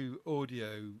 you do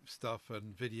audio stuff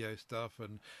and video stuff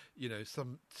and,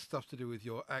 some stuff to do with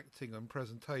your acting and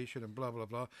presentation and blah, blah,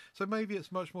 blah. So maybe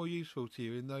it's much more useful to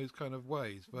you in those kind of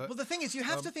ways. But, well, the thing is, you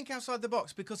have to think outside the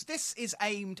box, because this is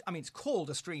aimed... I mean, it's called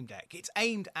a Stream Deck. It's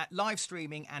aimed at live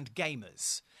streaming and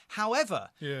gamers. However,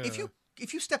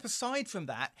 if you step aside from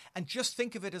that and just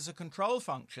think of it as a control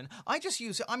function, I just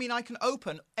use it. I mean, I can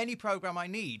open any program I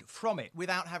need from it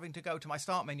without having to go to my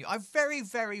start menu. I very,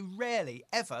 very rarely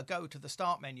ever go to the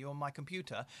start menu on my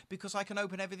computer, because I can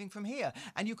open everything from here.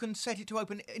 And you can set it to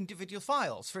open individual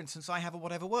files. For instance, I have a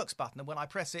Whatever Works button, and when I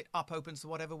press it, up opens the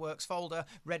Whatever Works folder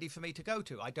ready for me to go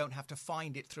to. I don't have to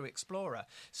find it through Explorer.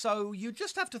 So you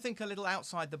just have to think a little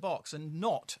outside the box, and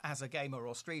not as a gamer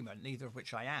or streamer, neither of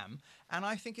which I am. And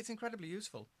I think it's incredibly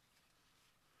useful.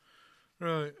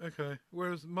 Right. Okay.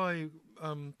 Whereas my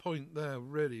point there,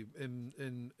 really,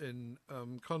 in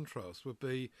contrast, would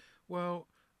be, well,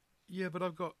 yeah, but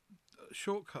I've got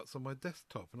shortcuts on my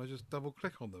desktop, and I just double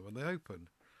click on them and they open.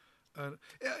 And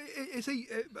it's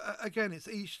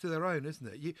each to their own, isn't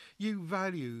it? You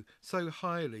value so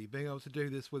highly being able to do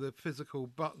this with a physical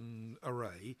button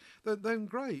array. Then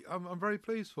great. I'm very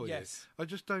pleased for you. I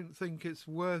just don't think it's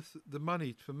worth the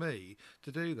money for me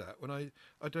to do that, when I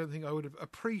don't think I would have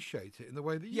appreciated it in the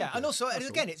way that you do. And also,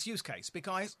 again, it's use case,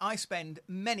 because I spend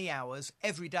many hours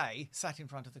every day sat in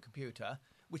front of the computer,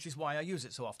 which is why I use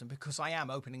it so often, because I am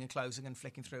opening and closing and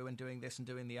flicking through and doing this and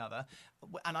doing the other.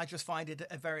 And I just find it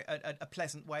a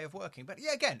pleasant way of working. But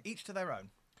yeah, again, each to their own.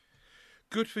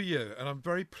 Good for you, and I'm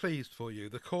very pleased for you.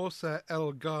 The Corsair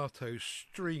Elgato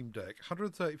Stream Deck,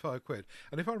 £135.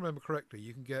 And if I remember correctly,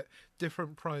 you can get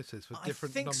different prices for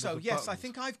different numbers of buttons. Yes, I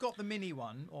think I've got the mini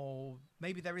one, or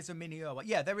maybe there is a mini one.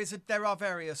 Yeah, there are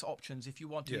various options. If you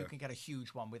want to, you can get a huge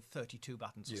one with 32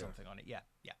 buttons or something on it. Yeah.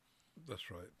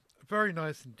 That's right. Very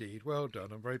nice indeed. Well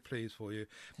done. I'm very pleased for you.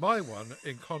 My one,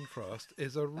 in contrast,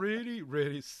 is a really,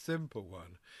 really simple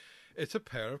one. It's a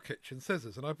pair of kitchen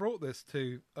scissors. And I brought this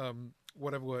to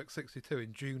Whatever Works 62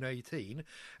 in June 18,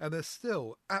 and they're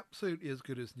still absolutely as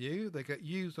good as new. They get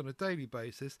used on a daily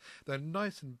basis. They're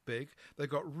nice and big. They've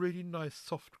got really nice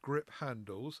soft grip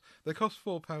handles. They cost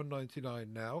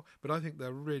 £4.99 now, but I think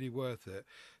they're really worth it.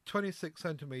 26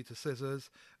 centimetre scissors.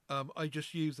 I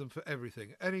just use them for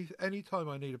everything. Any time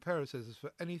I need a pair of scissors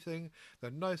for anything, they're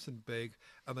nice and big,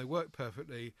 and they work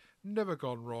perfectly. Never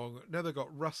gone wrong. Never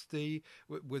got rusty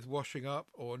with washing up,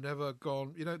 or never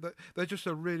gone. They're just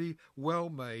a really well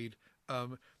made.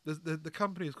 The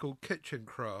company is called Kitchen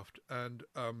Craft, and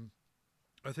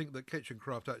I think that Kitchen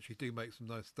Craft actually do make some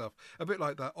nice stuff. A bit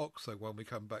like that OXO one we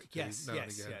come back to now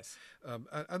and again. Yes.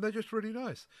 And they're just really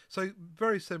nice. So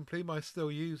very simply, my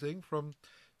still using from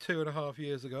 2.5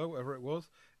 years ago, whatever it was,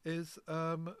 is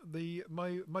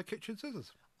my kitchen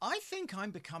scissors. I think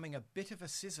I'm becoming a bit of a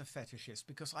scissor fetishist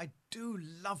because I do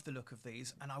love the look of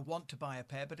these and I want to buy a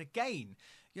pair. But again,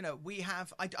 you know,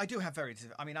 I do have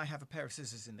I have a pair of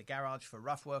scissors in the garage for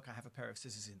rough work. I have a pair of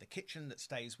scissors in the kitchen that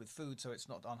stays with food so it's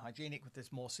not unhygienic, but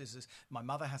there's more scissors. My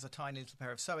mother has a tiny little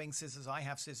pair of sewing scissors. I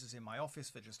have scissors in my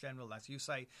office for just general, as you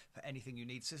say, for anything you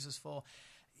need scissors for.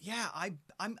 Yeah,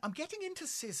 I'm getting into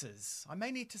scissors. I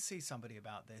may need to see somebody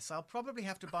about this. I'll probably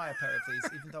have to buy a pair of these,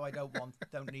 even though I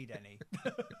don't need any.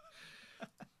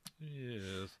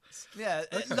 Yes. Yeah,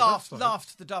 Okay,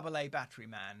 laughed the AA battery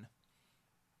man.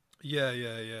 Yeah.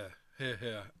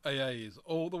 Here. AAs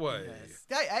all the way. Yes.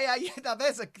 AA. Now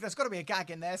there's got to be a gag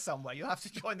in there somewhere. You'll have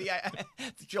to join the AA.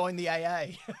 Join the AA.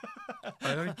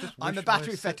 I'm a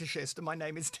battery fetishist, and my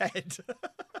name is Ted.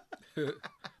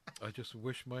 I just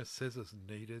wish my scissors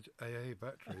needed AA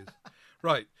batteries.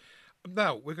 Right.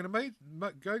 Now, we're going to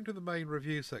going to the main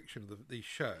review section of the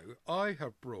show. I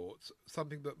have brought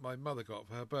something that my mother got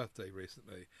for her birthday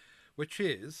recently, which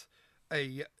is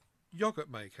a yogurt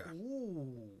maker.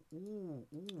 Ooh.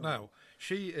 Now,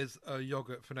 she is a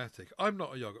yogurt fanatic. I'm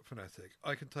not a yogurt fanatic.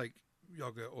 I can take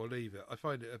yogurt or leave it. I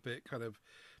find it a bit kind of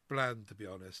bland, to be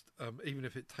honest. Even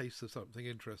if it tastes of something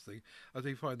interesting, I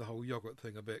do find the whole yogurt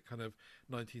thing a bit kind of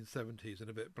 1970s and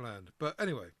a bit bland. But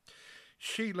anyway,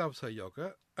 she loves her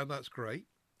yogurt, and that's great.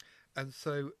 And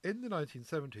so in the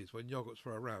 1970s, when yogurts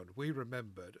were around, we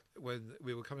remembered when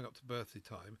we were coming up to birthday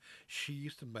time, she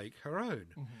used to make her own.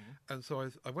 Mm-hmm. And so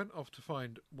I went off to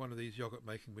find one of these yogurt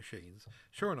making machines.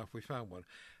 Sure enough, we found one.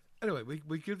 Anyway,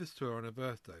 we give this to her on her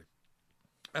birthday.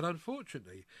 And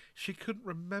unfortunately, she couldn't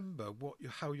remember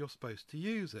how you're supposed to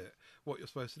use it, what you're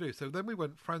supposed to do. So then we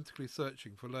went frantically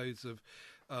searching for loads of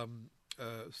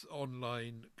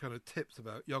online kind of tips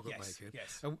about yogurt making.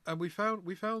 Yes. And we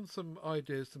found some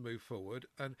ideas to move forward.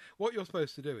 And what you're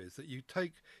supposed to do is that you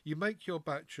make your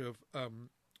batch of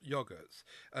yogurts,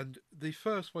 and the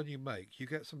first one you make, you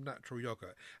get some natural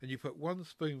yogurt, and you put 1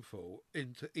 spoonful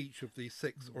into each of these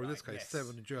 6, or in this case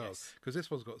 7 jars, because this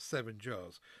one's got 7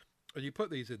 jars. And you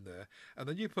put these in there, and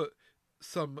then you put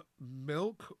some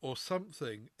milk or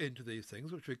something into these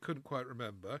things, which we couldn't quite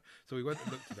remember, so we went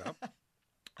and looked it up.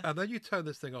 And then you turn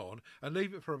this thing on and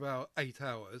leave it for about 8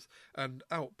 hours, and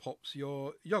out pops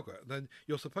your yogurt. And then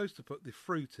you're supposed to put the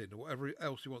fruit in or whatever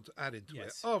else you want to add into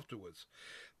it afterwards.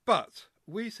 But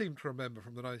we seem to remember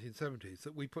from the 1970s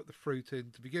that we put the fruit in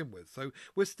to begin with. So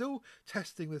we're still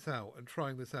testing this out and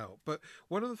trying this out. But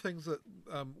one of the things that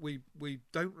we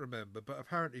don't remember, but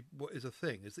apparently what is a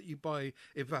thing, is that you buy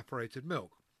evaporated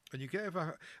milk. And you get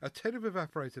a tin of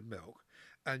evaporated milk,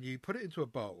 and you put it into a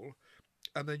bowl,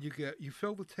 and then you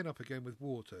fill the tin up again with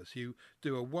water. So you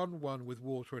do a 1-1 with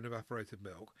water and evaporated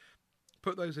milk.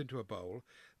 Put those into a bowl,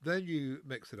 then you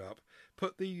mix it up,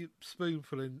 put the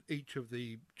spoonful in each of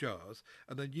the jars,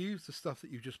 and then use the stuff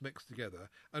that you've just mixed together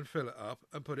and fill it up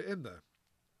and put it in there.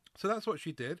 So that's what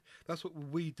she did. That's what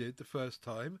we did the first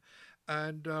time,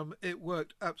 and it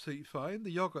worked absolutely fine. The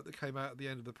yogurt that came out at the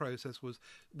end of the process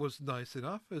was nice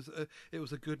enough. It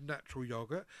was a good natural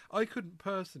yogurt. I couldn't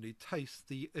personally taste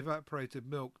the evaporated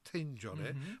milk tinge on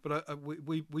it, but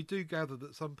we do gather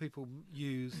that some people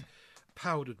use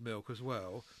powdered milk as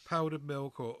well, powdered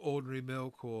milk or ordinary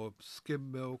milk or skim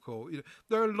milk, or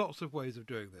there are lots of ways of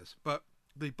doing this, but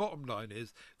the bottom line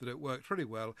is that it worked really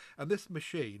well. And this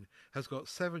machine has got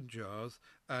 7 jars,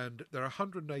 and they're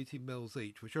 180 mils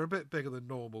each, which are a bit bigger than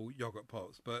normal yogurt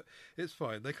pots, but it's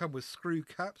fine. They come with screw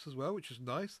caps as well, which is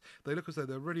nice. They look as though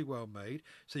they're really well made,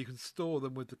 so you can store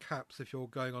them with the caps if you're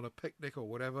going on a picnic or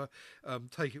whatever.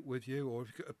 Take it with you, or if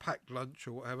you've got a packed lunch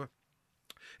or whatever.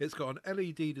 It's got an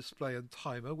LED display and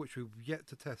timer, which we've yet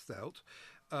to test out.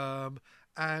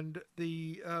 And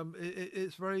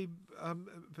it's very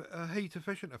heat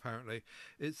efficient. Apparently,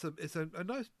 it's a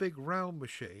nice big round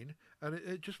machine, and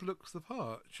it just looks the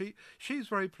part. She's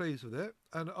very pleased with it.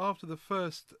 And after the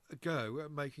first go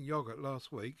at making yogurt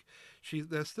last week,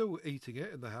 they're still eating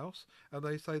it in the house, and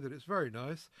they say that it's very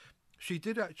nice. She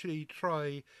did actually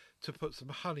try to put some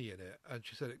honey in it, and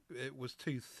she said it was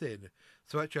too thin.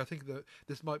 So actually, I think that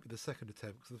this might be the second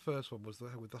attempt, because the first one was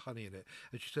with the honey in it.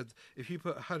 And she said if you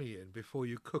put honey in before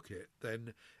you cook it,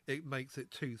 then it makes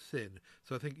it too thin.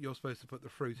 So I think you're supposed to put the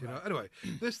fruit in. Anyway,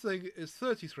 this thing is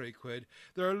 33 quid.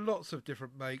 There are lots of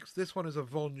different makes. This one is a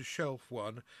Von Shelf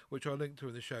one, which I'll link to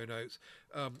in the show notes.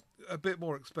 A bit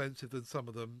more expensive than some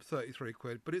of them, 33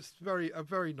 quid, but it's a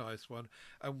very nice one.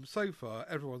 And so far,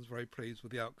 everyone's very pleased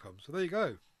with the outcome. So there you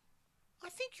go. I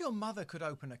think your mother could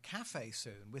open a cafe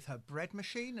soon with her bread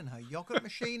machine and her yogurt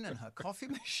machine and her coffee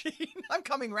machine. I'm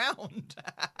coming round.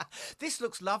 This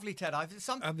looks lovely, Ted. And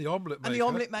the omelette maker. And the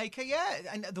omelette maker, yeah.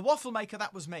 And the waffle maker,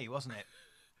 that was me, wasn't it?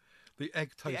 The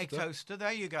egg toaster. The egg toaster.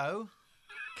 There you go.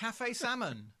 Cafe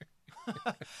salmon.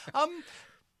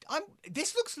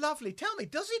 This looks lovely. Tell me,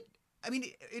 does it? I mean,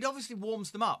 it obviously warms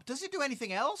them up. Does it do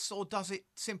anything else, or does it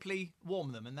simply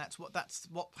warm them? And that's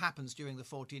what happens during the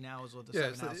 14 hours or the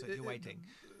 7 hours that you're waiting.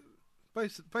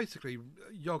 Basically,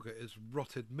 yogurt is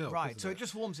rotted milk. Right. Isn't So it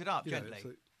just warms it up gently.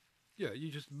 So,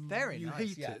 you just nice,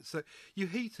 heat it. So you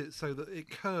heat it so that it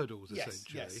curdles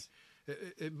essentially. Yes.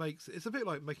 It makes it's a bit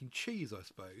like making cheese, I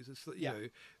suppose. It's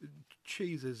that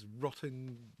cheese is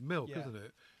rotting milk, isn't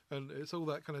it? And it's all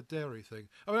that kind of dairy thing.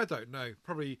 I mean, I don't know.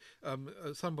 Probably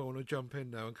someone will jump in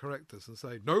now and correct us and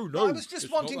say, no. I was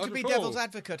just wanting to be devil's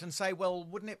advocate and say, well,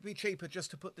 wouldn't it be cheaper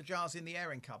just to put the jars in the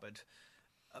airing cupboard?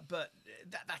 But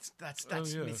that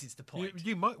misses the point.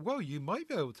 You might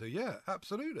be able to. Yeah,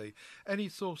 absolutely. Any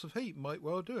source of heat might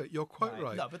well do it. You're quite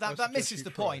right. No, but that misses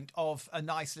the point of a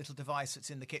nice little device that's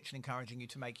in the kitchen encouraging you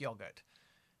to make yogurt.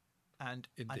 And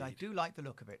I do like the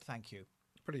look of it. Thank you.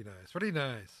 Pretty nice. Pretty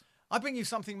nice. I bring you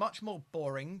something much more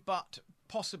boring, but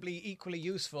possibly equally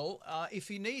useful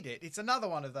if you need it. It's another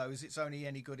one of those. It's only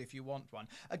any good if you want one.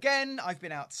 Again, I've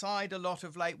been outside a lot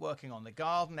of late working on the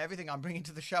garden. Everything I'm bringing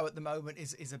to the show at the moment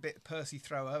is a bit Percy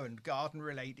Thrower and garden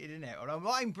related, isn't it?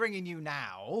 What I'm bringing you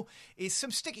now is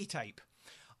some sticky tape.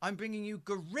 I'm bringing you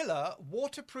Gorilla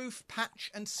waterproof patch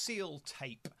and seal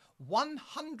tape.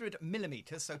 100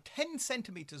 millimeters, so 10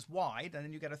 centimeters wide, and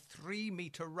then you get a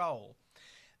 3-meter roll.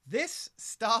 This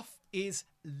stuff is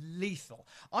lethal.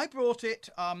 I brought it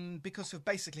because of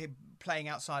basically playing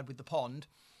outside with the pond.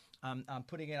 I'm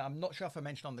putting it. I'm not sure if I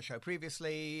mentioned on the show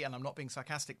previously, and I'm not being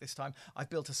sarcastic this time. I've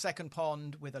built a second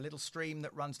pond with a little stream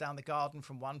that runs down the garden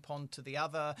from one pond to the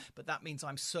other, but that means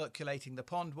I'm circulating the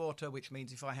pond water, which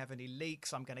means if I have any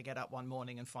leaks, I'm going to get up one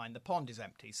morning and find the pond is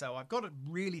empty. So I've got to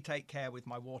really take care with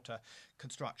my water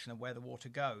construction and where the water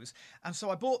goes. And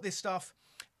so I bought this stuff,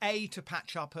 to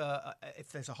patch up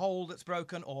if there's a hole that's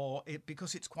broken, or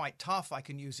because it's quite tough, I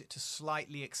can use it to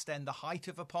slightly extend the height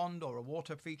of a pond or a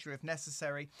water feature if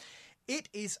necessary. It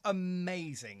is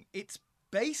amazing. It's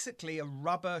basically a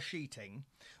rubber sheeting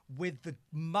with the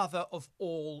mother of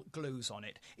all glues on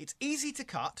it. It's easy to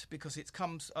cut because it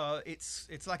comes.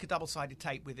 It's like a double-sided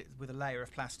tape with a layer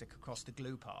of plastic across the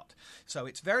glue part. So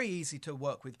it's very easy to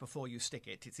work with before you stick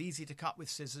it. It's easy to cut with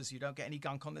scissors. You don't get any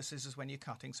gunk on the scissors when you're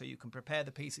cutting, so you can prepare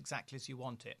the piece exactly as you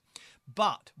want it.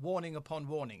 But warning upon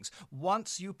warnings: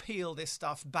 once you peel this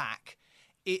stuff back,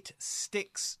 it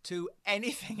sticks to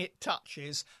anything it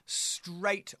touches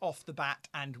straight off the bat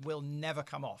and will never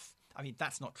come off. I mean,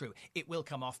 that's not true. It will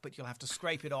come off, but you'll have to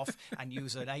scrape it off and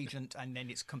use an agent, and then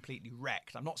it's completely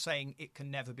wrecked. I'm not saying it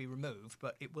can never be removed,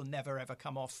 but it will never, ever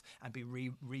come off and be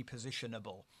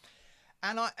repositionable.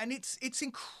 And it's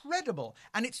incredible,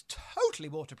 and it's totally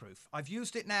waterproof. I've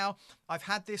used it now. I've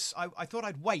had this. I thought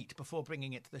I'd wait before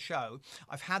bringing it to the show.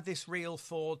 I've had this reel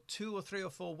for 2 or 3 or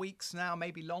 4 weeks now,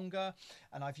 maybe longer,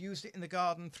 and I've used it in the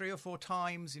garden 3 or 4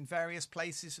 times in various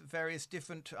places, various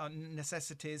different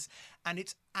necessities, and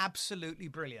it's absolutely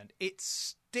brilliant. It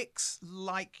sticks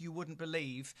like you wouldn't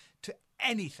believe to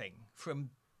anything from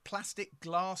plastic,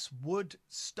 glass, wood,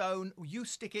 stone. You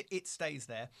stick it, it stays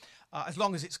there. As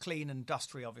long as it's clean and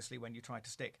dust-free, obviously, when you try to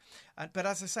stick. But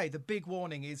as I say, the big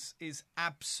warning is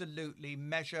absolutely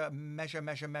measure.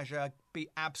 Be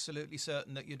absolutely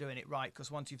certain that you're doing it right,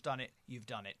 because once you've done it, you've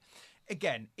done it.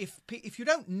 Again, if you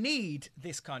don't need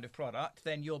this kind of product,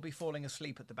 then you'll be falling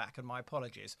asleep at the back, and my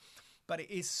apologies. But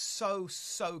it is so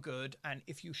good, and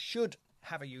if you should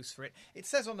have a use for it, it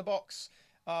says on the box,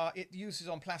 it uses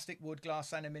on plastic, wood,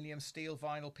 glass, aluminium, steel,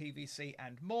 vinyl, PVC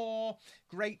and more.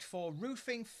 Great for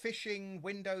roofing, fishing,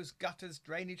 windows, gutters,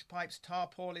 drainage pipes,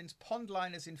 tarpaulins, pond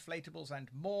liners, inflatables and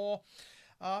more.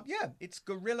 It's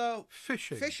Gorilla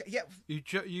fishing. Yeah,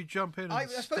 you jump in. And I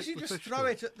suppose you just throw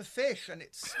it at the fish and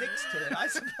it sticks to it. I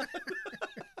suppose.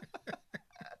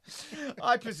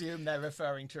 I presume they're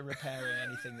referring to repairing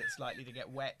anything that's likely to get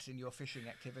wet in your fishing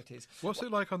activities. What's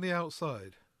it like on the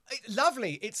outside?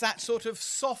 Lovely. It's that sort of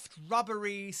soft,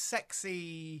 rubbery,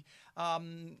 sexy.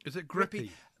 Is it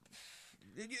grippy?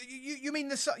 You mean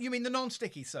the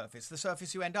non-sticky surface, the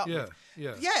surface you end up with?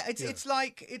 Yeah. It's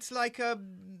like a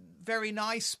very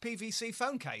nice PVC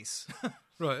phone case.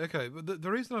 Right. Okay. But the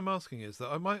reason I'm asking is that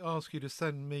I might ask you to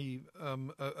send me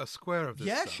a square of this.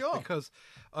 Yeah, stuff, sure. Because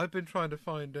I've been trying to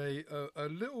find a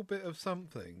little bit of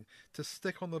something to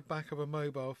stick on the back of a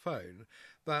mobile phone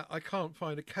that I can't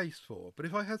find a case for. But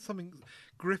if I had something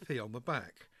grippy on the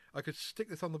back, I could stick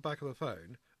this on the back of the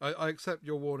phone. I accept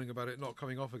your warning about it not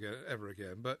coming off again ever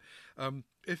again, but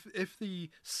if the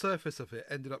surface of it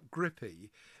ended up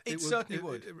grippy, it certainly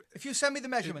would. If you send me the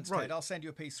measurements, right. Ted, I'll send you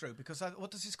a piece through, because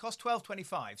what does this cost?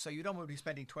 £12.25. So you don't want to be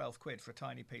spending £12 for a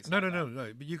tiny piece. No.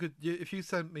 But if you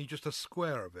sent me just a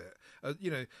square of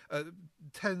it,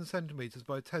 10 centimeters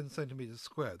by 10 centimeters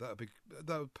square, that would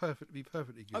be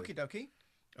perfectly good. Okie dokie.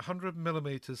 100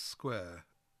 millimeters square,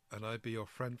 and I'd be your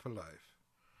friend for life.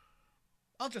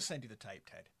 I'll just send you the tape,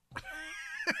 Ted.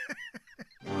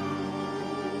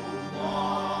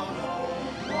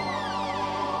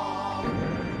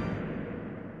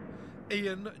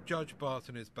 Ian Judge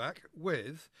Barton is back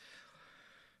with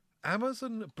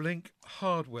Amazon Blink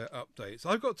hardware updates.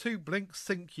 I've got 2 Blink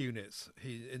sync units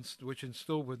which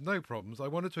installed with no problems. I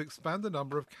wanted to expand the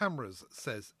number of cameras,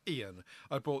 says Ian.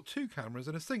 I bought 2 cameras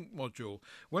and a sync module.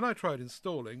 When I tried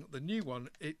installing the new one,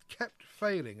 it kept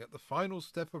failing at the final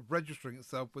step of registering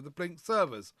itself with the Blink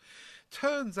servers.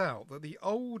 Turns out that the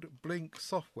old Blink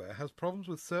software has problems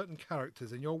with certain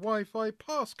characters in your Wi-Fi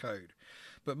passcode.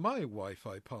 But my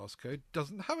Wi-Fi passcode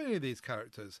doesn't have any of these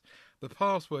characters. The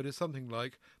password is something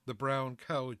like, the brown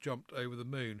cow jumped over the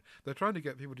moon. They're trying to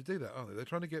get people to do that, aren't they? They're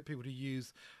trying to get people to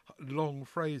use long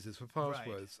phrases for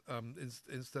passwords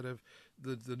instead of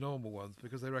the normal ones,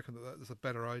 because they reckon that's a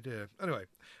better idea. Anyway,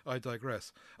 I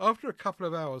digress. After a couple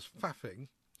of hours faffing,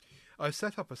 I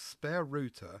set up a spare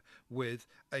router with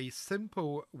a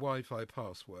simple Wi-Fi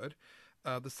password.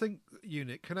 The sync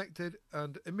unit connected,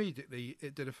 and immediately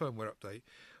it did a firmware update,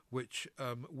 which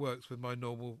works with my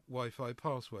normal Wi-Fi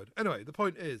password. Anyway, the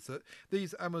point is that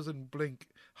these Amazon Blink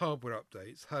hardware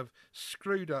updates have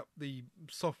screwed up the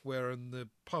software and the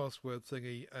password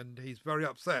thingy, and he's very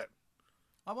upset.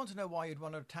 I want to know why you'd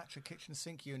want to attach a kitchen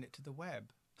sink unit to the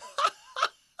web.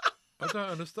 I don't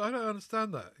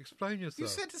understand that. Explain yourself. You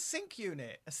said a sink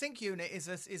unit. A sink unit is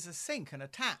a sink and a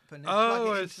tap, and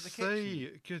plug it into the kitchen. I see.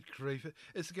 Good grief!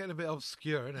 It's getting a bit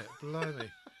obscure, isn't it?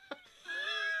 Blimey.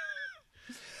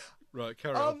 Right,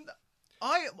 carry on.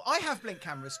 I have Blink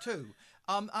cameras too.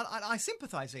 And I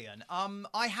sympathise, Ian.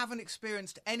 I haven't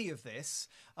experienced any of this.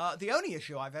 The only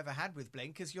issue I've ever had with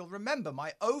Blink is, you'll remember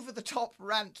my over-the-top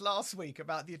rant last week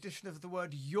about the addition of the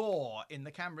word "your" in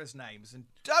the camera's names. And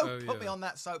don't put me on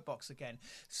that soapbox again.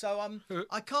 So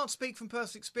I can't speak from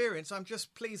personal experience. I'm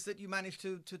just pleased that you managed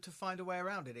to find a way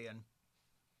around it, Ian.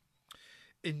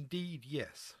 Indeed,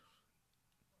 yes.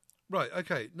 Right,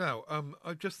 okay. Now,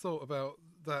 I've just thought about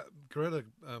that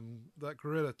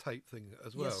gorilla tape thing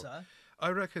as well. Yes, sir. I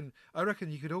reckon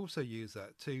you could also use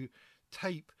that to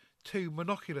tape 2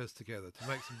 monoculars together to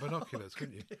make some binoculars,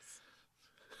 couldn't you?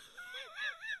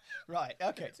 Right,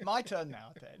 okay, it's my turn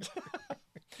now,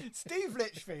 then. Steve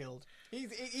Litchfield,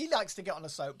 he likes to get on a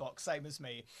soapbox, same as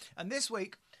me. And this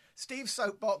week, Steve's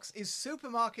soapbox is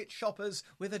supermarket shoppers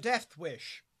with a death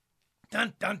wish.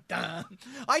 Dun, dun, dun.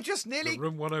 I just nearly... The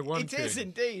Room 101 It is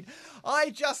indeed. I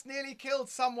just nearly killed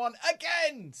someone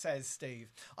again, says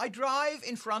Steve. I drive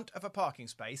in front of a parking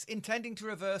space, intending to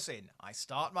reverse in. I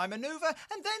start my manoeuvre,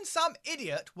 and then some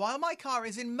idiot, while my car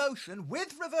is in motion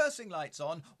with reversing lights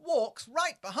on, walks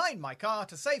right behind my car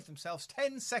to save themselves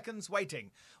 10 seconds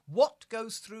waiting. What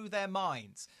goes through their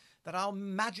minds? That I'll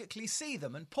magically see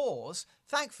them and pause?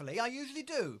 Thankfully, I usually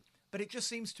do. But it just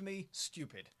seems to me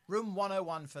stupid. Room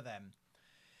 101 for them.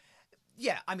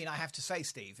 Yeah, I mean, I have to say,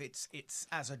 Steve, it's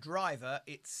as a driver,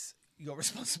 it's your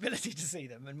responsibility to see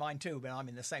them, and mine too, but I'm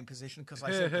in the same position because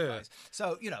I sympathise.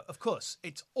 So, of course,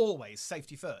 it's always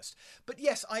safety first. But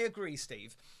yes, I agree,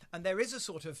 Steve. And there is a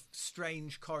sort of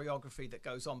strange choreography that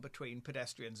goes on between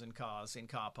pedestrians and cars in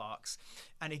car parks.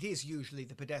 And it is usually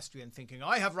the pedestrian thinking,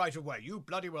 I have right of way, you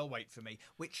bloody well wait for me,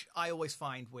 which I always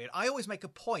find weird. I always make a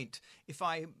point, if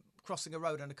I'm crossing a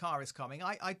road and a car is coming,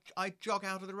 I jog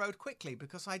out of the road quickly,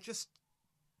 because I just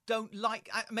don't like,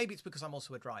 maybe it's because I'm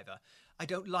also a driver, I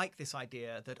don't like this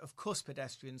idea that of course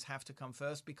pedestrians have to come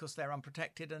first because they're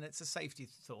unprotected and it's a safety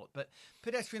thought. But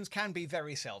pedestrians can be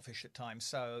very selfish at times.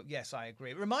 So yes, I agree.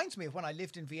 It reminds me of when I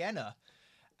lived in Vienna,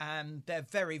 and they're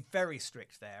very, very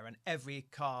strict there, and every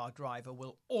car driver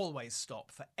will always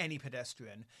stop for any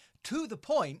pedestrian, to the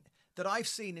point that I've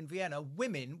seen in Vienna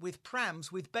women with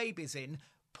prams with babies in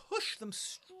push them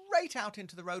straight out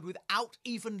into the road without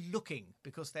even looking,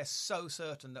 because they're so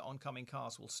certain that oncoming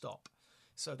cars will stop.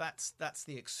 So that's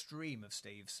the extreme of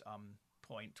Steve's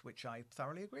point, which I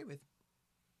thoroughly agree with.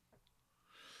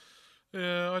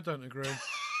 Yeah, I don't agree.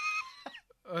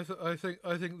 I think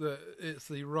that it's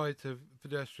the right of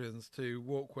pedestrians to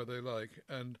walk where they like,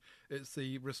 and it's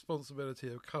the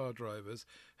responsibility of car drivers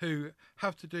who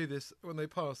have to do this when they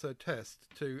pass their test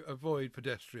to avoid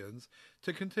pedestrians,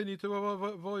 to continue to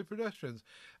avoid pedestrians,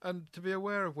 and to be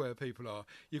aware of where people are.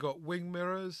 You've got wing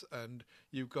mirrors, and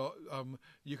you've got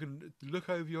you can look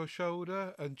over your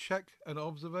shoulder and check an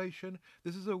observation.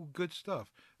 This is all good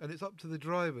stuff, and it's up to the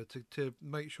driver to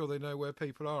make sure they know where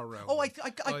people are around. Oh, them.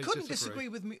 I couldn't disagree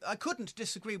with I couldn't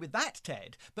disagree with that,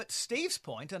 Ted. But Steve's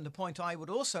point, and the point I would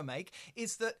also make,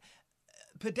 is that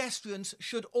pedestrians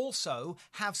should also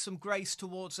have some grace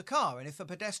towards a car. And if a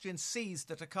pedestrian sees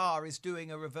that a car is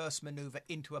doing a reverse manoeuvre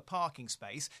into a parking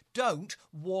space, don't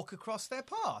walk across their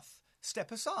path.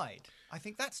 Step aside. I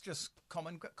think that's just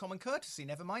common courtesy,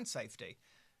 never mind safety.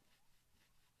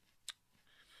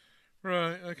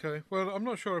 Right, okay. Well, I'm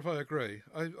not sure if I agree.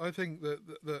 I think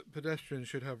that pedestrians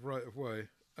should have right of way,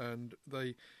 and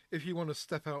if you want to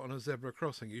step out on a zebra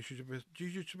crossing, you should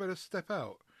better step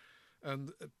out,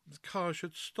 and the car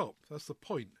should stop. That's the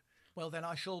point. Well, then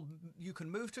you can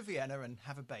move to Vienna and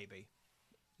have a baby.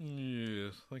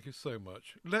 Yes, thank you so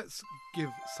much. Let's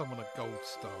give someone a gold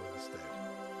star instead.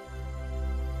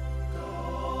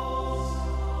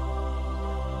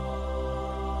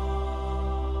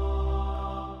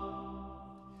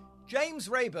 James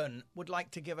Rayburn would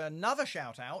like to give another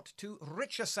shout-out to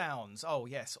Richer Sounds. Oh,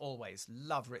 yes, always.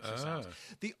 Love Richer Sounds.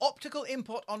 The optical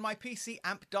input on my PC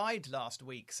amp died last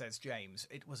week, says James.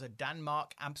 It was a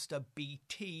Danmark Ampster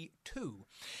BT2.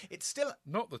 It's still...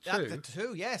 Not the 2. The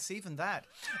 2, yes, even that.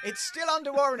 It's still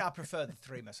under warranty. I prefer the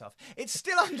 3 myself. It's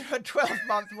still under a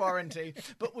 12-month warranty,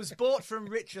 but was bought from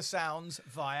Richer Sounds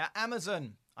via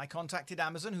Amazon. I contacted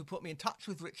Amazon, who put me in touch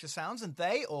with Richer Sounds, and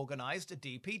they organised a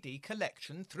DPD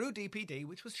collection through DPD,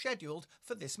 which was scheduled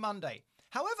for this Monday.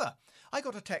 However, I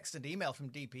got a text and email from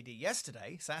DPD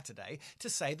yesterday, Saturday, to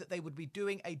say that they would be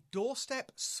doing a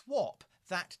doorstep swap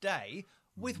that day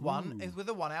with a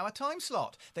 1-hour time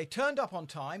slot. They turned up on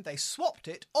time, they swapped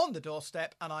it on the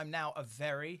doorstep, and I'm now a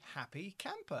very happy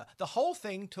camper. The whole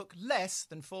thing took less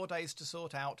than 4 days to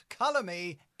sort out. Colour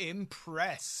me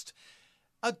impressed.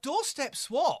 A doorstep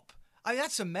swap. I mean,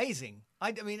 that's amazing.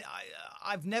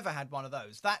 I've never had one of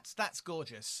those. That's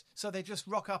gorgeous. So they just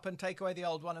rock up and take away the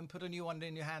old one and put a new one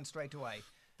in your hand straight away.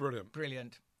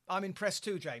 Brilliant. I'm impressed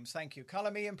too, James. Thank you.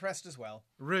 Colour me impressed as well.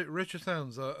 Richer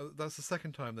Sounds, that's the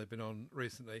second time they've been on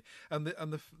recently. And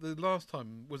the last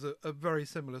time was a very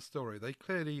similar story. They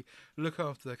clearly look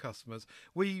after their customers.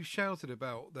 We shouted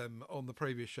about them on the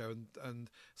previous show and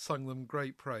sung them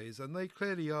great praise. And they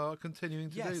clearly are continuing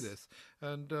to do this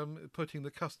and putting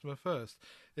the customer first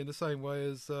in the same way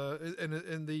as,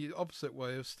 in the opposite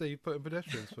way of Steve putting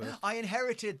pedestrians first. I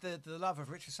inherited the love of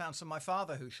Richer Sounds from my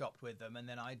father, who shopped with them, and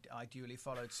then I duly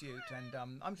followed suit.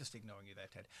 And I'm just ignoring you there,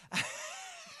 Ted.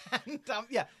 And,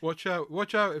 yeah. Watch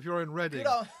out if you're in Reading.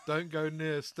 Don't go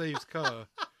near Steve's car.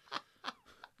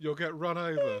 You'll get run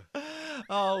over.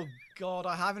 Oh, God,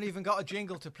 I haven't even got a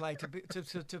jingle to play to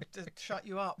shut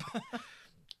you up.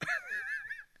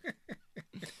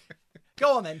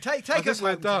 Go on then, take us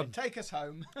home. Done. Take us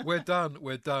home. We're done,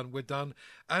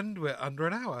 and we're under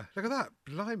an hour. Look at that,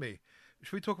 blimey.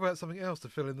 Should we talk about something else to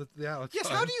fill in the hour time? Yes,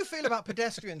 how do you feel about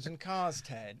pedestrians and cars,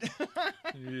 Ted?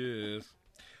 Yes.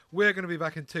 We're going to be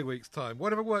back in 2 weeks' time.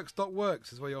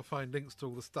 Whateverworks.works is where you'll find links to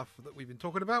all the stuff that we've been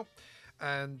talking about.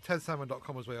 And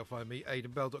tedsalmon.com is where you'll find me,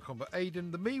 aidenbell.com. But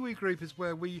Aiden, the MeWe group is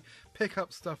where we pick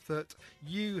up stuff that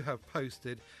you have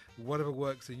posted, whatever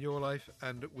works in your life,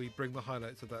 and we bring the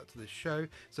highlights of that to this show.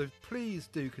 So please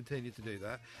do continue to do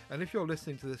that. And if you're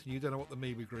listening to this and you don't know what the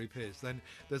MeWe group is, then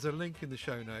there's a link in the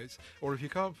show notes. Or if you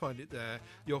can't find it there,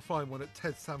 you'll find one at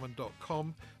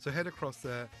tedsalmon.com. So head across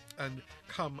there and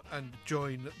come and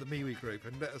join the MeWe group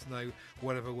and let us know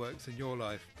whatever works in your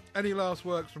life. Any last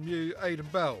words from you, Aidan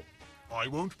Bell? I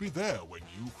won't be there when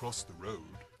you cross the road.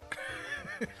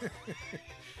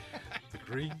 The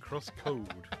Green Cross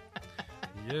Code.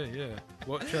 Yeah.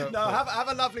 Watch out. No, have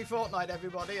a lovely fortnight,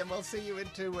 everybody, and we'll see you in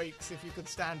 2 weeks if you can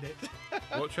stand it.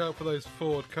 Watch out for those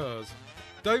Ford cars.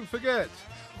 Don't forget,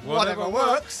 whatever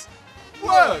works,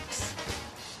 works!